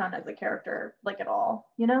Iwa-chan as a character, like at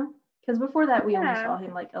all, you know? Because before that, we only Yeah. saw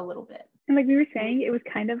him like a little bit. And like we were saying, it was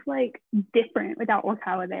kind of like different without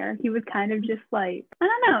Oikawa there. He was kind of just like, I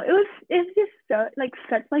don't know. It was just so like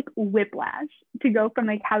such like whiplash to go from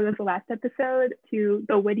like how it was the last episode to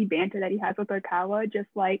the witty banter that he has with Oikawa. Just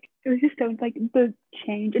like it was just so like the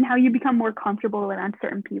change and how you become more comfortable around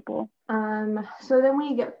certain people. So then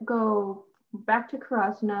we go back to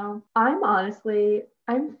Karasuno. I'm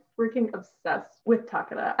freaking obsessed with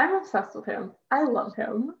Takeda. I'm obsessed with him. I love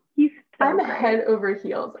him. He's so I'm great. head over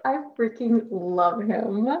heels. I freaking love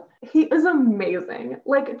him. He is amazing.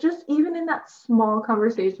 Like, just even in that small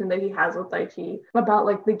conversation that he has with Daichi about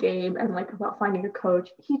like the game and like about finding a coach,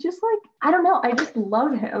 he just like, I don't know, I just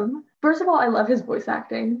love him. First of all, I love his voice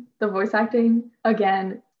acting. The voice acting,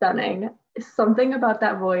 again, stunning. Something about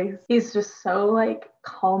that voice is just so like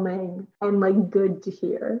calming and like good to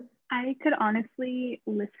hear. I could honestly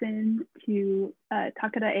listen to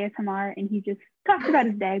Takeda ASMR and he just talks about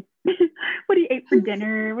his day, what he ate for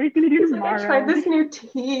dinner, what he's gonna do He's tomorrow. Like, I tried this new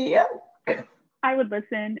tea. I would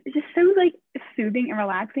listen. It's just so like soothing and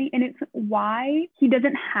relaxing, and it's why he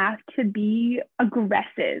doesn't have to be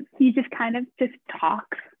aggressive. He just kind of just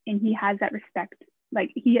talks, and he has that respect.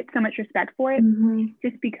 Like he gets so much respect for it,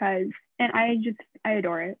 just because. And I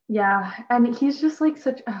adore it. Yeah, and he's just like he's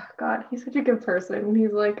such a good person.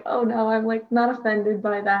 He's like, oh no, I'm like not offended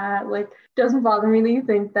by that. Like, doesn't bother me that you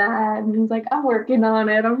think that. And he's like, I'm working on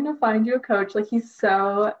it. I'm gonna find you a coach. Like he's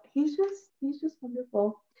just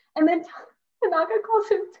wonderful. And then Tanaka calls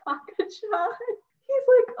him Taka-chan. He's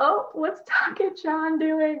like, oh, what's Taka-chan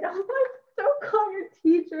doing? I'm like, don't call your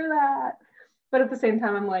teacher that. But at the same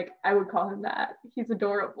time, I'm like, I would call him that. He's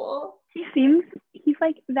adorable. He's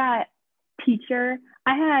like that teacher.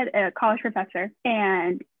 I had a college professor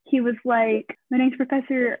and he was like, my name's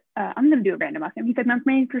Professor, I'm going to do a random last name. He's like, my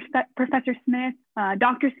name's Professor Smith,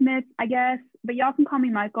 Dr. Smith, I guess, but y'all can call me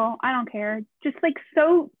Michael. I don't care. Just like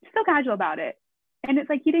so casual about it. And it's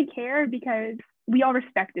like, he didn't care because we all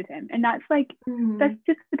respected him. And that's like, that's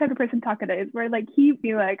just the type of person Takeda is, where like, he'd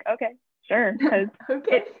be like, okay, sure, because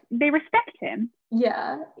they respect him.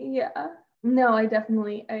 Yeah. No, I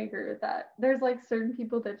agree with that. There's like certain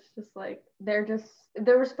people that's just like, their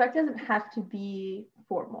respect doesn't have to be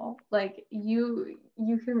formal. Like you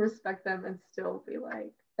can respect them and still be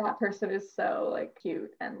like, that person is so like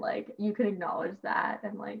cute, and like you can acknowledge that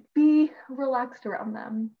and like be relaxed around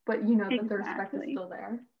them, but you know that the respect is still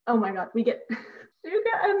there. Oh my god, we get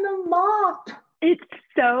Suga and the mop. It's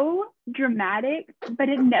so dramatic, but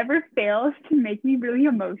it never fails to make me really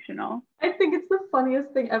emotional. I think it's the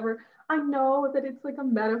funniest thing ever. I know that it's like a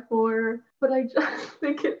metaphor, but I just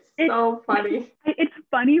think it's so funny. It's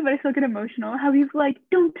funny, but I still get emotional. How he's like,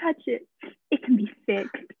 don't touch it. It can be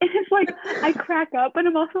fixed. And it's like, I crack up, but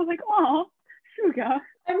I'm also like, oh, Suga.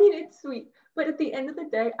 I mean, it's sweet. But at the end of the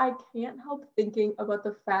day, I can't help thinking about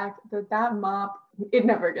the fact that mop, it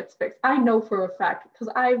never gets fixed. I know for a fact,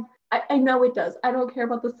 because I know it does. I don't care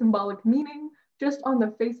about the symbolic meaning. Just on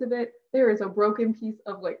the face of it, there is a broken piece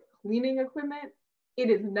of like cleaning equipment. It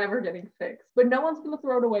is never getting fixed. But no one's going to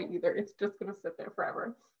throw it away either. It's just going to sit there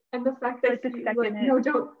forever. And the fact that he's like, no,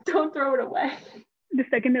 don't throw it away. The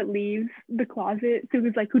second it leaves the closet,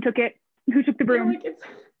 Suga's like, who took it? Who took the broom? Like,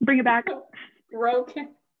 bring it back.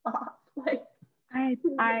 Broken off. Like, I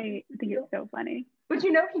think it's so funny. But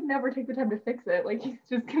you know, he'd never take the time to fix it. Like, he's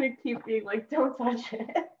just going to keep being like, don't touch it.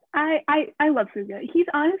 I love Suga. He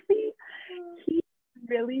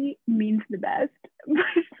really means the best, but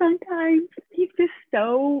sometimes he's just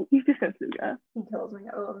so Suga. He kills me.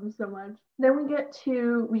 I love him so much. Then we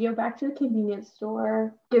go back to the convenience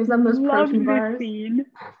store, gives them those protein bars. Scene.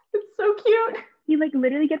 It's so cute. He like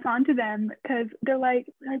literally gets onto them because they're like,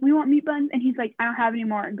 we want meat buns, and he's like, I don't have any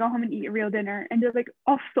more. Go home and eat a real dinner. And they're like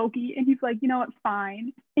all sulky, and he's like, you know what,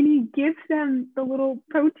 fine. And he gives them the little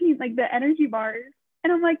protein, like the energy bars.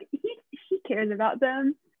 And I'm like, he cares about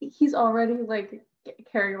them. He's already like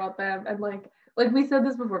caring about them, and like we said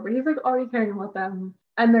this before, but he's like already caring about them,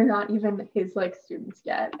 and they're not even his like students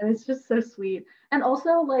yet, and it's just so sweet. And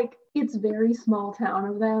also like it's very small town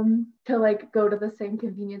of them to like go to the same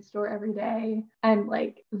convenience store every day, and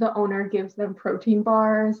like the owner gives them protein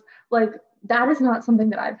bars. Like that is not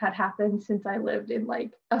something that I've had happen since I lived in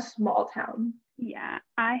like a small town. Yeah,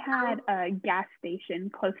 I had a gas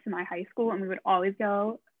station close to my high school, and we would always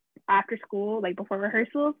go after school, like before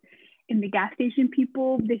rehearsals. And the gas station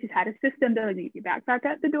people, they just had a system. They're like, leave your backpack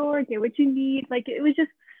at the door, get what you need. Like, it was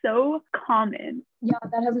just so common. Yeah,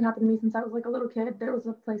 that hasn't happened to me since I was like a little kid. There was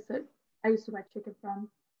a place that I used to buy chicken from,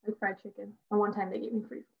 like fried chicken. And one time they gave me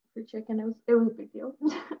free chicken. It was a big deal.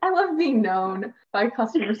 I love being known by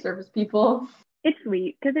customer service people. It's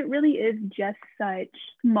sweet because it really is just such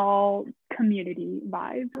small community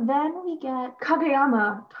vibes. Then we get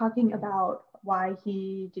Kageyama talking about why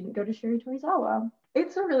he didn't go to Shiri Torizawa.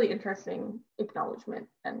 It's a really interesting acknowledgement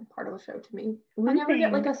and part of the show to me. We never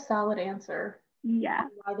get like a solid answer. Yeah.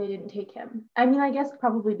 Why they didn't take him. I mean, I guess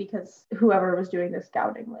probably because whoever was doing the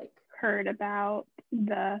scouting, like, heard about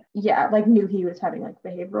like knew he was having like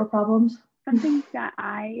behavioral problems. Something that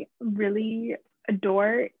I really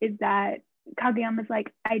adore is that Kageyama's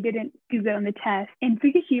like, I didn't do good on the test. And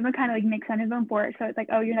Fukushima kind of like makes fun of him for it. So it's like,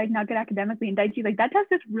 oh, you're like not good academically. And Daichi, like, that test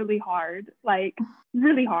is really hard. Like,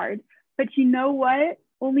 really hard. But you know what?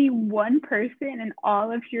 Only one person in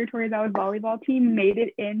all of Shiro Torizawa's volleyball team made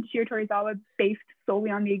it in Shiro Torizawa based solely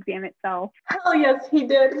on the exam itself. Hell yes, he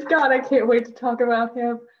did. God, I can't wait to talk about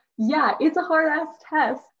him. Yeah, it's a hard ass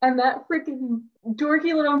test. And that freaking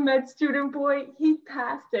dorky little med student boy, he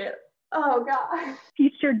passed it. Oh God.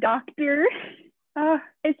 Future doctor.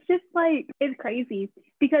 It's just like, it's crazy.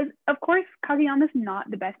 Because of course, Kageyama's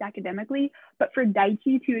not the best academically, but for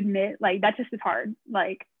Daichi to admit, like, that just is hard.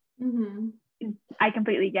 Like, I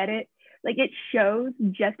completely get it. Like, it shows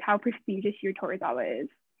just how prestigious Shiro Torizawa is.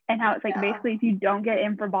 And how it's like, basically, if you don't get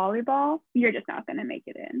in for volleyball, you're just not going to make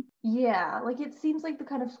it in. Yeah, like it seems like the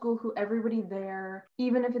kind of school who everybody there,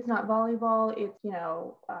 even if it's not volleyball, it's, you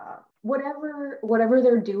know, whatever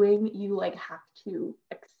they're doing, you like have to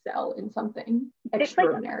excel in something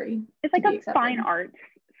extraordinary. It's like a fine arts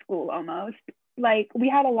school almost. Like, we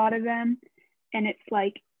had a lot of them, and it's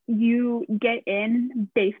like you get in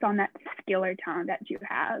based on that skill or talent that you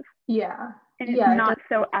have. Yeah. And it's not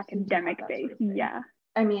so academic based. Sort of yeah.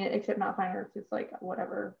 I mean, except not fine arts, it's like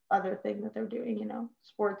whatever other thing that they're doing, you know,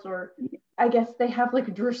 sports, or I guess they have like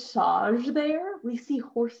dressage there. We see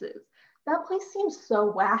horses. That place seems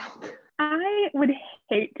so whack. I would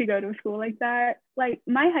hate to go to a school like that. Like,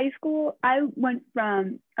 my high school, I went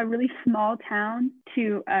from a really small town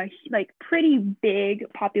to a like pretty big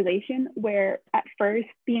population, where at first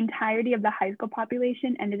the entirety of the high school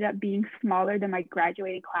population ended up being smaller than my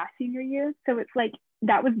graduating class senior year. So it's like,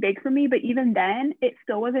 that was big for me, but even then it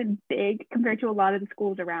still wasn't big compared to a lot of the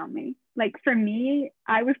schools around me. Like, for me,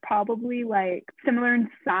 I was probably like similar in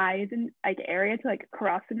size and like area to like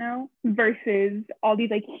Karasuno, versus all these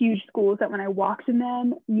like huge schools that when I walked in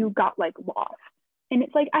them, you got like lost. And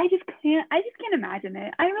it's like, I just can't imagine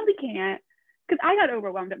it. I really can't, because I got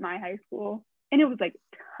overwhelmed at my high school and it was like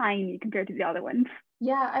tiny compared to the other ones.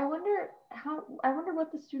 Yeah, I wonder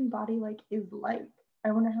what the student body like is like. I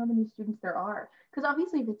wonder how many students there are. Because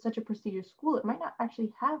obviously, if it's such a prestigious school, it might not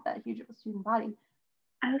actually have that huge of a student body.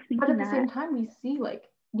 I was thinking but at the same time, we see like,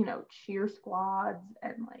 you know, cheer squads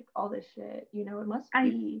and like all this shit. You know, it must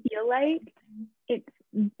be. I feel like it's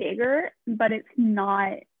bigger, but it's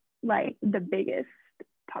not like the biggest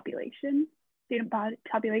student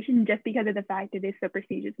population, just because of the fact that it's so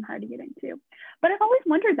prestigious and hard to get into. But I've always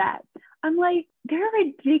wondered that. I'm like, they're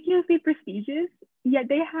ridiculously prestigious, yet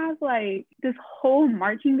they have like this whole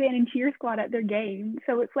marching band and cheer squad at their game.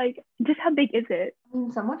 So it's like, just how big is it? I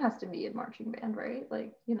mean, someone has to be in marching band, right?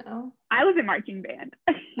 Like, you know. I was in marching band.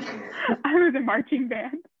 I was in marching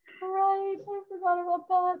band. Right, I forgot about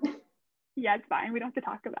that. Yeah, it's fine. We don't have to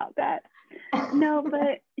talk about that. No,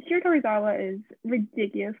 but Shiro Torizawa is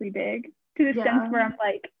ridiculously big, to the sense where I'm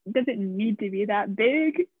like, does it need to be that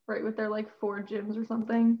big? Right, with their like 4 gyms or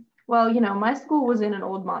something. Well, you know, my school was in an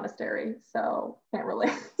old monastery, so can't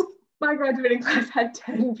relate. My graduating class had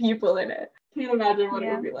 10 people in it. Can't imagine what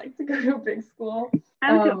it would be like to go to a big school.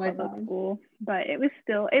 I went to a public school, but it was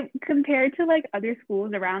still, compared to like other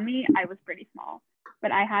schools around me, I was pretty small.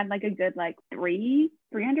 But I had like a good like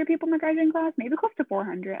 300 people in my graduating class, maybe close to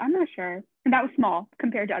 400. I'm not sure. And that was small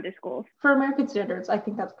compared to other schools. For American standards, I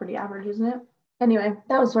think that's pretty average, isn't it? Anyway,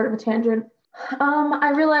 that was sort of a tangent.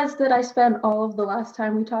 I realized that I spent all of the last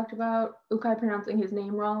time we talked about Ukai pronouncing his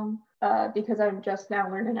name wrong, because I'm just now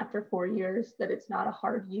learning after 4 years that it's not a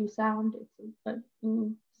hard U sound, it's an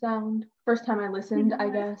U sound. First time I listened, I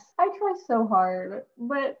guess. I try so hard,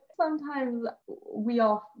 but sometimes we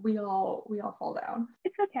all fall down.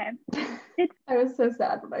 It's okay. I was so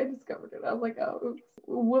sad when I discovered it. I was like, oh,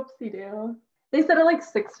 whoopsie-doo. They said it like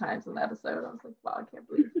 6 times in the episode. I was like, wow, I can't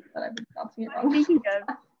believe that I've been pronouncing it wrong. Speaking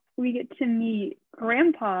of, we get to meet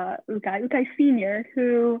Grandpa Ukai Sr.,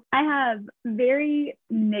 who I have very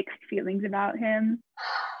mixed feelings about him.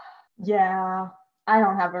 Yeah, I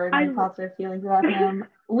don't have very many positive feelings about him.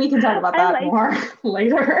 We can talk about that more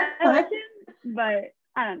later. I like him, but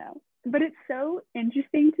I don't know. But it's so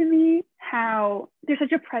interesting to me how there's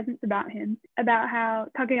such a presence about him, about how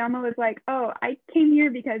Kageyama was like, oh, I came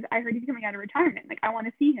here because I heard he's coming out of retirement. Like, I want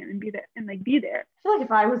to see him and be there. I feel like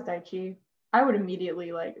if I was Daichi, I would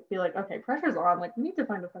immediately like be like, okay, pressure's on. Like, we need to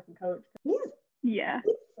find a fucking coach. He's Yeah.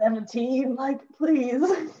 17. Like, please,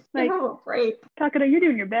 Like, give him a break. Takeda, you're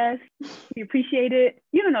doing your best. We appreciate it.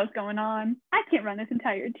 You don't know what's going on. I can't run this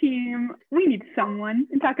entire team. We need someone.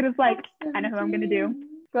 And Takeda's like, I know who I'm gonna do.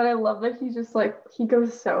 But I love that he's just like, he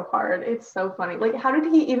goes so hard. It's so funny. Like, how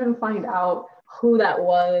did he even find out who that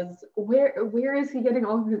was? Where is he getting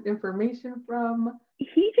all of his information from?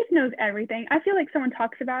 He just knows everything. I feel like someone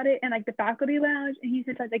talks about it in like the faculty lounge, and he's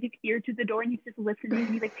just like his ear to the door, and he's just listening,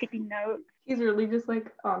 and he's like taking notes. He's really just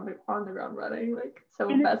like on the ground running, like so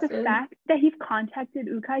And invested. it's the fact that he's contacted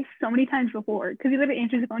Ukai so many times before, because he literally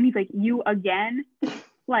answers the phone. He's like, "You again?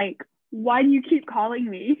 Like, why do you keep calling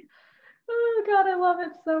me?" Oh God, I love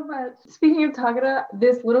it so much. Speaking of Takeda,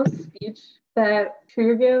 this little speech that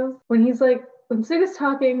Suga gives when Suga's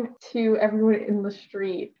talking to everyone in the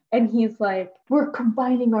street, and he's like, we're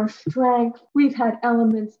combining our strength. We've had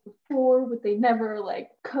elements before, but they never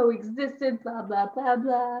like coexisted, blah, blah, blah,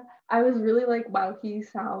 blah. I was really like, wow, he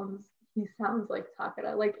sounds like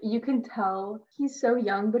Takeda. Like, you can tell he's so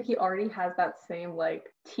young, but he already has that same like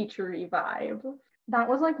teachery vibe. That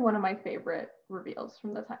was like one of my favorite reveals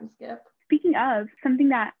from the time skip. Speaking of, something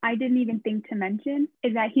that I didn't even think to mention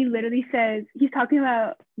is that he literally says, he's talking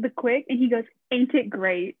about the quick, and he goes, ain't it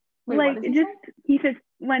great? Wait, like, he says,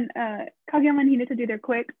 when Kageyama and Hinata do their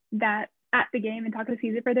quick, that at the game, and Takeda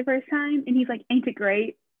sees it for the first time, and he's like, ain't it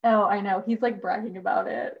great? Oh, I know. He's like bragging about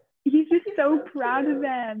it. He's just so proud of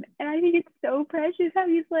them. And I think it's so precious how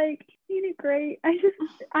he's like, ain't it great?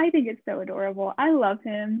 I think it's so adorable. I love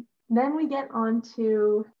him. Then we get on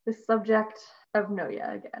to the subject of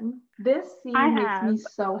Noya again. This scene makes me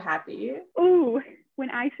so happy. Ooh, when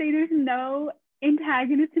I say there's no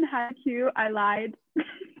antagonist in Haikyuu, I lied.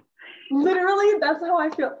 Literally, that's how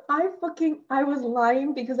I feel. I was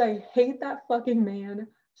lying because I hate that fucking man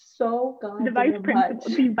so goddamn much.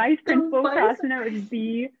 The vice principal Krasuno is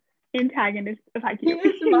the antagonist of Haikyuu. He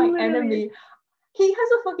is my enemy. He has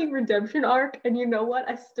a fucking redemption arc, and you know what?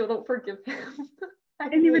 I still don't forgive him.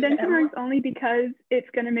 And the redemption arc is only because it's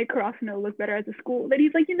going to make Krasuno look better as a school. That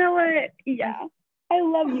he's like, you know what? Yeah, I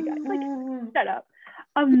love you guys. Like, shut up.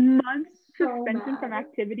 A month suspension from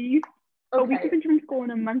activities. Okay. A week suspension from school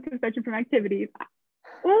and a month suspension from activities.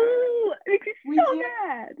 Ooh, it makes me so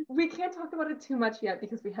mad. We can't talk about it too much yet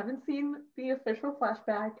because we haven't seen the official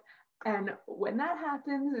flashback. And when that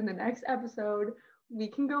happens in the next episode, we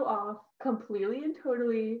can go off completely and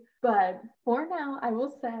totally. But for now, I will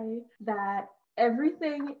say that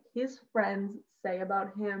everything his friends say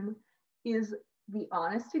about him is the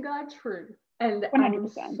honest to God truth. And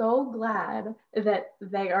 100%. I'm so glad that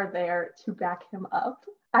they are there to back him up.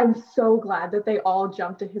 I'm so glad that they all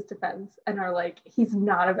jump to his defense and are like, he's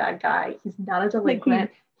not a bad guy. He's not a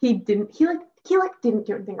delinquent. He didn't do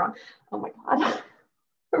anything wrong. Oh my God.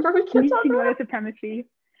 Remember we kept talking about supremacy.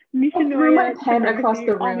 I threw my pen across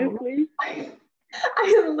the room. Honestly.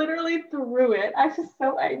 I literally threw it. I was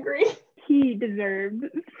so angry. He deserves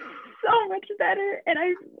so much better. And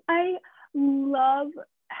I love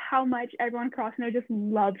how much everyone across Krasuno just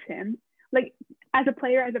loves him. Like, as a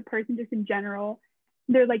player, as a person, just in general,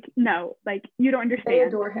 they're like, no, like, you don't understand. They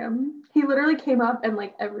adore him. He literally came up and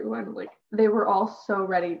like everyone, like, they were all so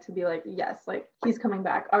ready to be like, yes, like, he's coming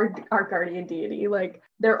back, our guardian deity. Like,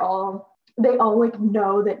 they all like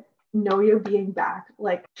know that Noya being back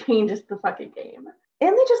like changes the fucking game.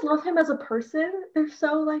 And they just love him as a person. They're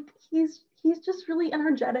so like, he's just really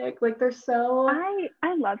energetic. Like, they're so...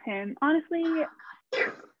 I love him. Honestly,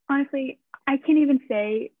 I can't even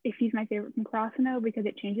say if he's my favorite from Krasuno because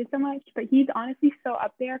it changes so much, but he's honestly so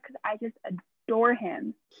up there because I just adore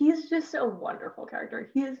him. He's just a wonderful character.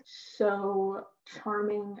 He is so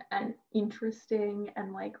charming and interesting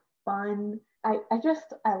and like fun. I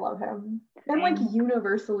love him. And like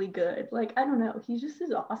universally good. Like, I don't know. He just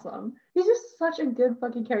is awesome. He's just such a good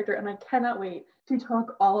fucking character, and I cannot wait to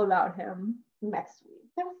talk all about him next week.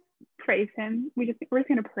 Praise him. We're just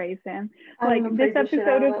gonna praise him. Like, this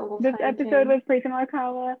episode was praising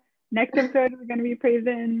Arakawa. Next episode we're gonna be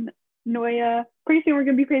praising Noya. Pretty soon we're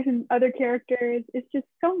gonna be praising other characters. It's just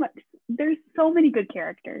so much. There's so many good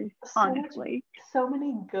characters, honestly. So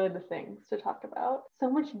many good things to talk about. So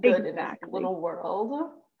much good in this little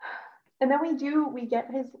world. And then we get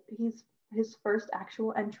his first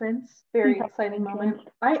actual entrance. Very exciting moment.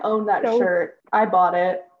 I own that shirt. I bought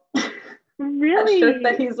it. Really? That shirt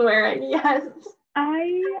that he's wearing, yes.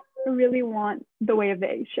 I really want the Way of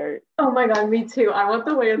the Ace shirt. Oh my God, me too. I want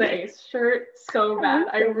the Way of the Ace shirt so bad.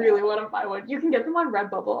 I really want to buy one. You can get them on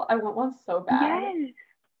Redbubble. I want one so bad. Yes.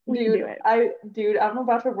 We can do it. I'm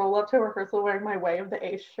about to roll up to rehearsal wearing my Way of the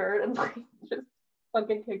Ace shirt and like just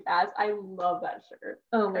fucking kick ass. I love that shirt.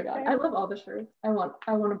 Oh my god, I love all the shirts. I want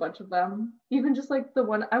a bunch of them. Even just like the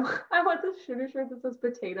one I want the shooter shirt that says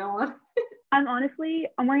potato on. I'm wearing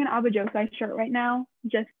an Abajosai shirt right now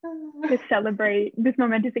just to celebrate this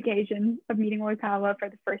momentous occasion of meeting Oikawa for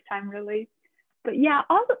the first time, really. But yeah,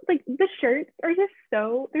 all the shirts are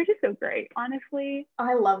they're just so great, honestly.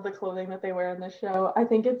 I love the clothing that they wear in this show. I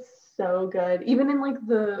think it's so good. Even in like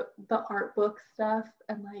the art book stuff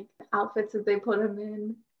and like outfits that they put him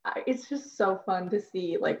in. It's just so fun to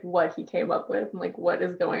see like what he came up with and like what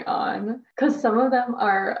is going on. Because some of them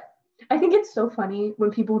are, I think it's so funny when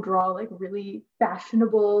people draw like really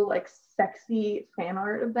fashionable, like sexy fan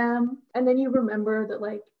art of them. And then you remember that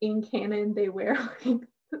like in canon, they wear like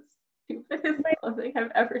the stupidest clothing I've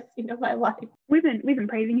ever seen in my life. We've been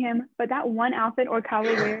praising him, but that one outfit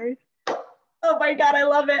Oikawa wears. Oh my god, I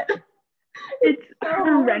love it. It's so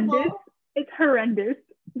horrendous. Horrible. It's horrendous,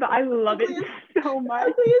 but I love it so much.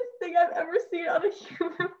 It's the ugliest thing I've ever seen on a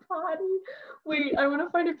human body. Wait, I want to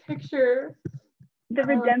find a picture. The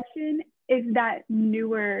redemption is that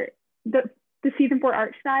newer, the season 4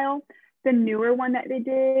 art style, the newer one that they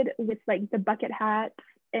did with like the bucket hats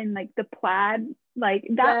and like the plaid, like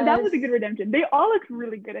that was a good redemption. They all look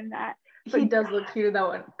really good in that. He does look cute in that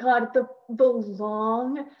one. God,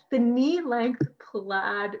 the knee-length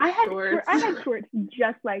plaid shorts. I had shorts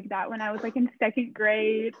just like that when I was like in 2nd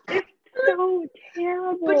grade. It's so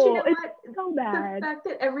terrible. But you know what? It's so bad. The fact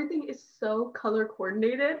that everything is so color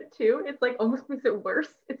coordinated too, it's like almost makes it worse.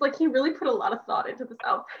 It's like he really put a lot of thought into this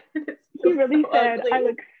outfit. He really said, ugly. I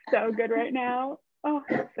look so good right now. Oh,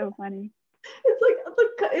 it's so funny. It's like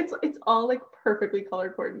it's all like perfectly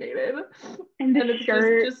color coordinated. And the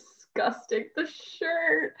shirt. Just disgusting. The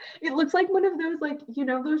shirt. It looks like one of those like, you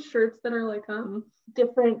know, those shirts that are like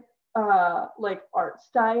different like art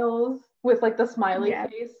styles with like the smiley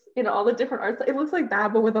face in all the different arts. It looks like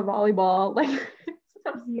that but with a volleyball. Like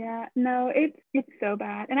yeah, no, it's so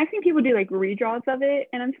bad. And I've seen people do like redraws of it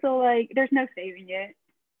and I'm still like, there's no saving it.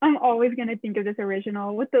 I'm always gonna think of this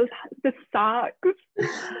original with the socks.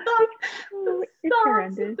 It's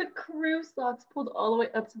horrendous. The crew socks pulled all the way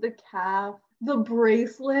up to the calf. The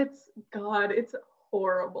bracelets, God, it's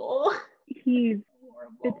horrible. It's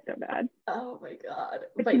so bad. Oh my god.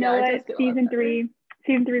 But you know what? Season 3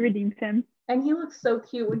 redeems him. And he looks so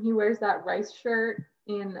cute when he wears that rice shirt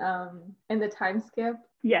in the time skip.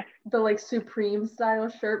 Yes. The like Supreme style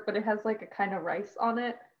shirt, but it has like a kind of rice on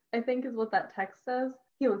it, I think is what that text says.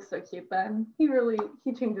 He looks so cute then. He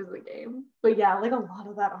changes the game. But yeah, like a lot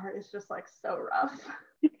of that art is just like so rough.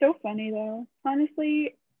 It's so funny though.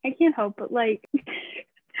 Honestly, I can't help but like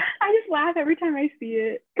I just laugh every time I see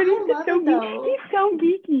it. Because he's just so geeky. He's so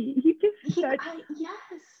geeky. He's just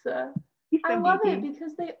yes. He's so I love geeky. it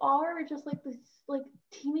because they are just like this like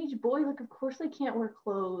teenage boy. Like of course they can't wear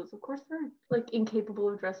clothes. Of course they're like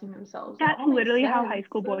incapable of dressing themselves. That's literally how high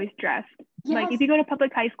school boys dress. Yes. Like if you go to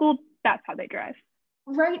public high school, that's how they dress.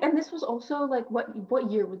 Right, and this was also like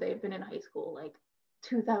what year would they have been in high school? Like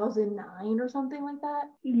 2009 or something like that?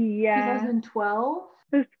 Yeah. 2012?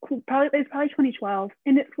 It's probably 2012.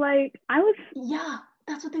 And it's like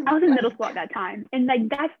that's what they I was in middle school at that time. And like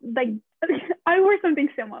that's like I wore something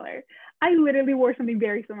similar. I literally wore something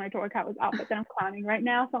very similar to Oikawa's outfit that I'm clowning right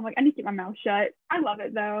now. So I'm like, I need to keep my mouth shut. I love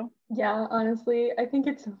it though. Yeah, honestly, I think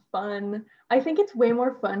it's fun. I think it's way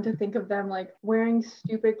more fun to think of them like wearing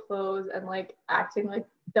stupid clothes and like acting like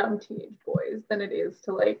dumb teenage boys than it is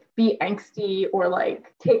to like be angsty or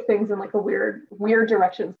like take things in like a weird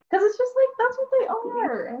direction. Because it's just like that's what they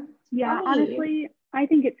are. Yeah, honestly, I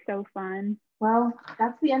think it's so fun. Well,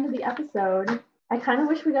 that's the end of the episode. I kind of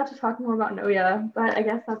wish we got to talk more about Noya, but I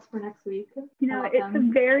guess that's for next week. You know, it's a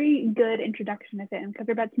very good introduction of him because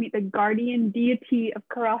we're about to meet the guardian deity of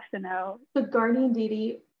Karasuno. The guardian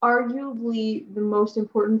deity, arguably the most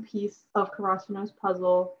important piece of Karasuno's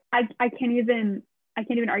puzzle. I can't even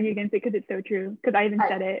argue against it because it's so true. Because I even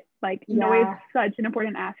said it. Like, Noya is such an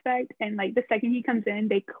important aspect. And like the second he comes in,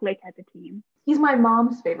 they click as a team. He's my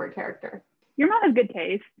mom's favorite character. Your mom has good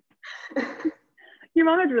taste. Your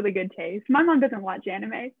mom has really good taste. My mom doesn't watch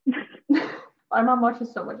anime. My mom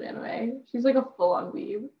watches so much anime. She's like a full-on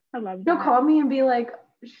weeb. I love that. She'll call me and be like,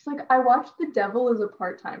 she's like, I watched The Devil as a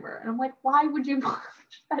Part-Timer. And I'm like, why would you watch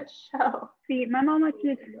that show? See, my mom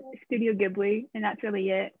watches Studio Ghibli, and that's really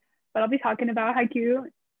it. But I'll be talking about Haikyuu,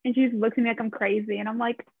 and she just looks at me like I'm crazy. And I'm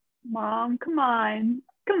like, Mom, come on.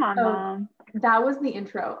 Come on, Mom. That was the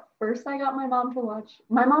intro. First, I got my mom to watch.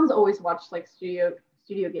 My mom's always watched like Studio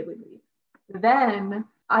Ghibli movies. Then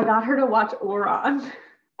I got her to watch Ouran,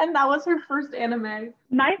 and that was her first anime.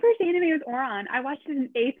 My first anime was Ouran. I watched it in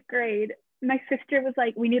 8th grade. My sister was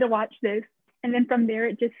like, we need to watch this. And then from there,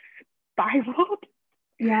 it just spiraled.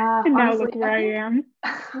 Yeah, And now honestly, look where I am.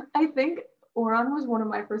 I think Oran was one of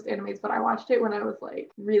my first animes, but I watched it when I was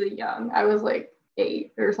like really young. I was like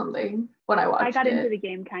 8 or something when I watched it. I got into the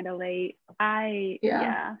game kind of late.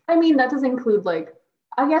 Yeah. I mean, that does include like,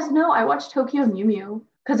 I guess no, I watched Tokyo Mew Mew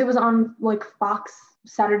because it was on like Fox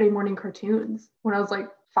Saturday morning cartoons when I was like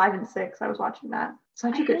 5 and 6. I was watching that.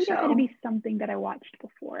 Such a I feel good like there had to show. be something that I watched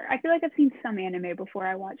before. I feel like I've seen some anime before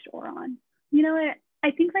I watched Oran. You know what?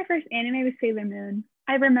 I think my first anime was Sailor Moon.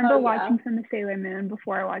 I remember watching some of Sailor Moon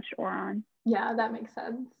before I watched Oran. Yeah, that makes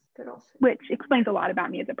sense. Good also. Which explains a lot about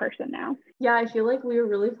me as a person now. Yeah, I feel like we were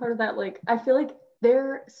really part of that. Like, I feel like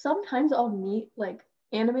sometimes I'll meet like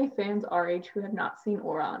anime fans our age who have not seen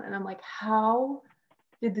Oran, and I'm like, how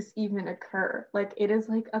did this even occur? Like, it is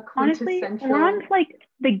like a quintessential. Honestly, Oran's like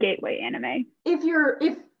the gateway anime. If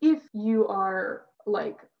you are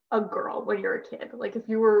like a girl when you're a kid, like if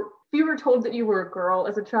you were told that you were a girl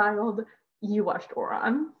as a child, you watched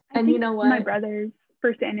Oran. And you know what? My brother's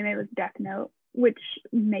first anime was Death Note, which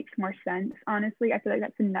makes more sense. Honestly, I feel like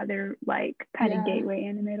that's another like kind of gateway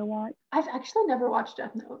anime to watch. I've actually never watched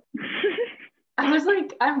Death Note. I was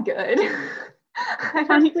like, I'm good. I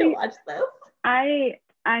don't need to watch this. I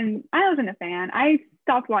wasn't a fan. I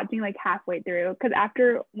stopped watching like halfway through because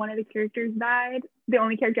after one of the characters died, the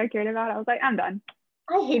only character I cared about, I was like, I'm done.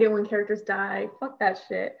 I hate it when characters die. Fuck that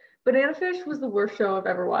shit. Banana Fish was the worst show I've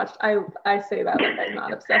ever watched. I say that like I'm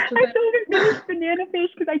not obsessed with it. I still haven't finished Banana Fish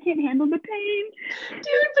because I can't handle the pain. Dude,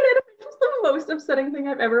 Banana Fish was the most upsetting thing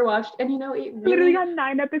I've ever watched. And you know, it really literally got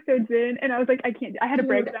 9 episodes in and I was like, I can't. I had a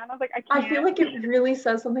breakdown. I was like, I can't. I feel like it really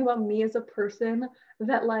says something about me as a person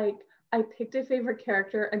that like I picked a favorite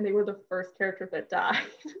character and they were the first character that died.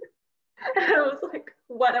 And I was like,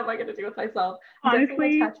 what am I going to do with myself? Honestly, I'm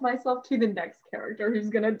going to attach myself to the next character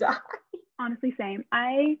who's going to die. Honestly, same.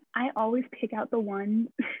 I always pick out the ones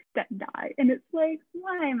that die. And it's like,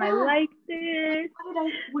 why am I like this?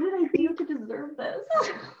 What did I do to deserve this?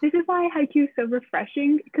 This is why Haikyuu is so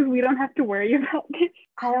refreshing, because we don't have to worry about this.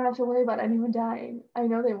 I don't have to worry about anyone dying. I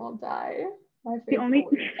know they won't die. My favorite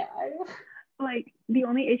will die. Like, the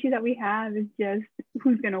only issue that we have is just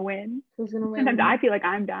who's going to win. Who's going to win? Sometimes I feel like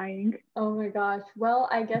I'm dying. Oh my gosh. Well,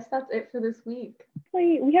 I guess that's it for this week.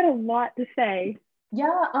 We had a lot to say.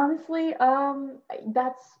 Yeah, honestly,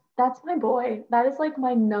 that's my boy. That is like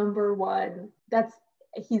my number one.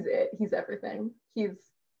 He's it. He's everything. He's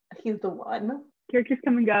the one. Characters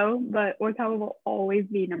come and go, but Oikawa will always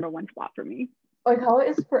be number one spot for me. Oikawa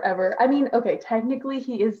is forever. I mean, okay, technically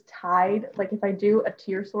he is tied. Like if I do a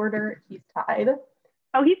tier sorter, he's tied.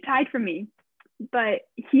 Oh, he's tied for me, but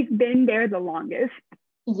he's been there the longest.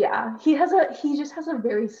 Yeah, he just has a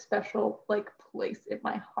very special like place in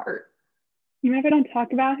my heart. Even if I don't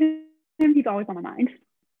talk about him, he's always on my mind.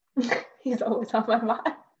 He's always on my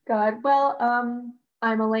mind. God. Well,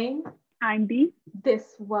 I'm Elaine. I'm B.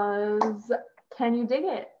 This was Can You Dig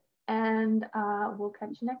It? And we'll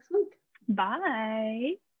catch you next week.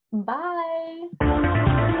 Bye. Bye.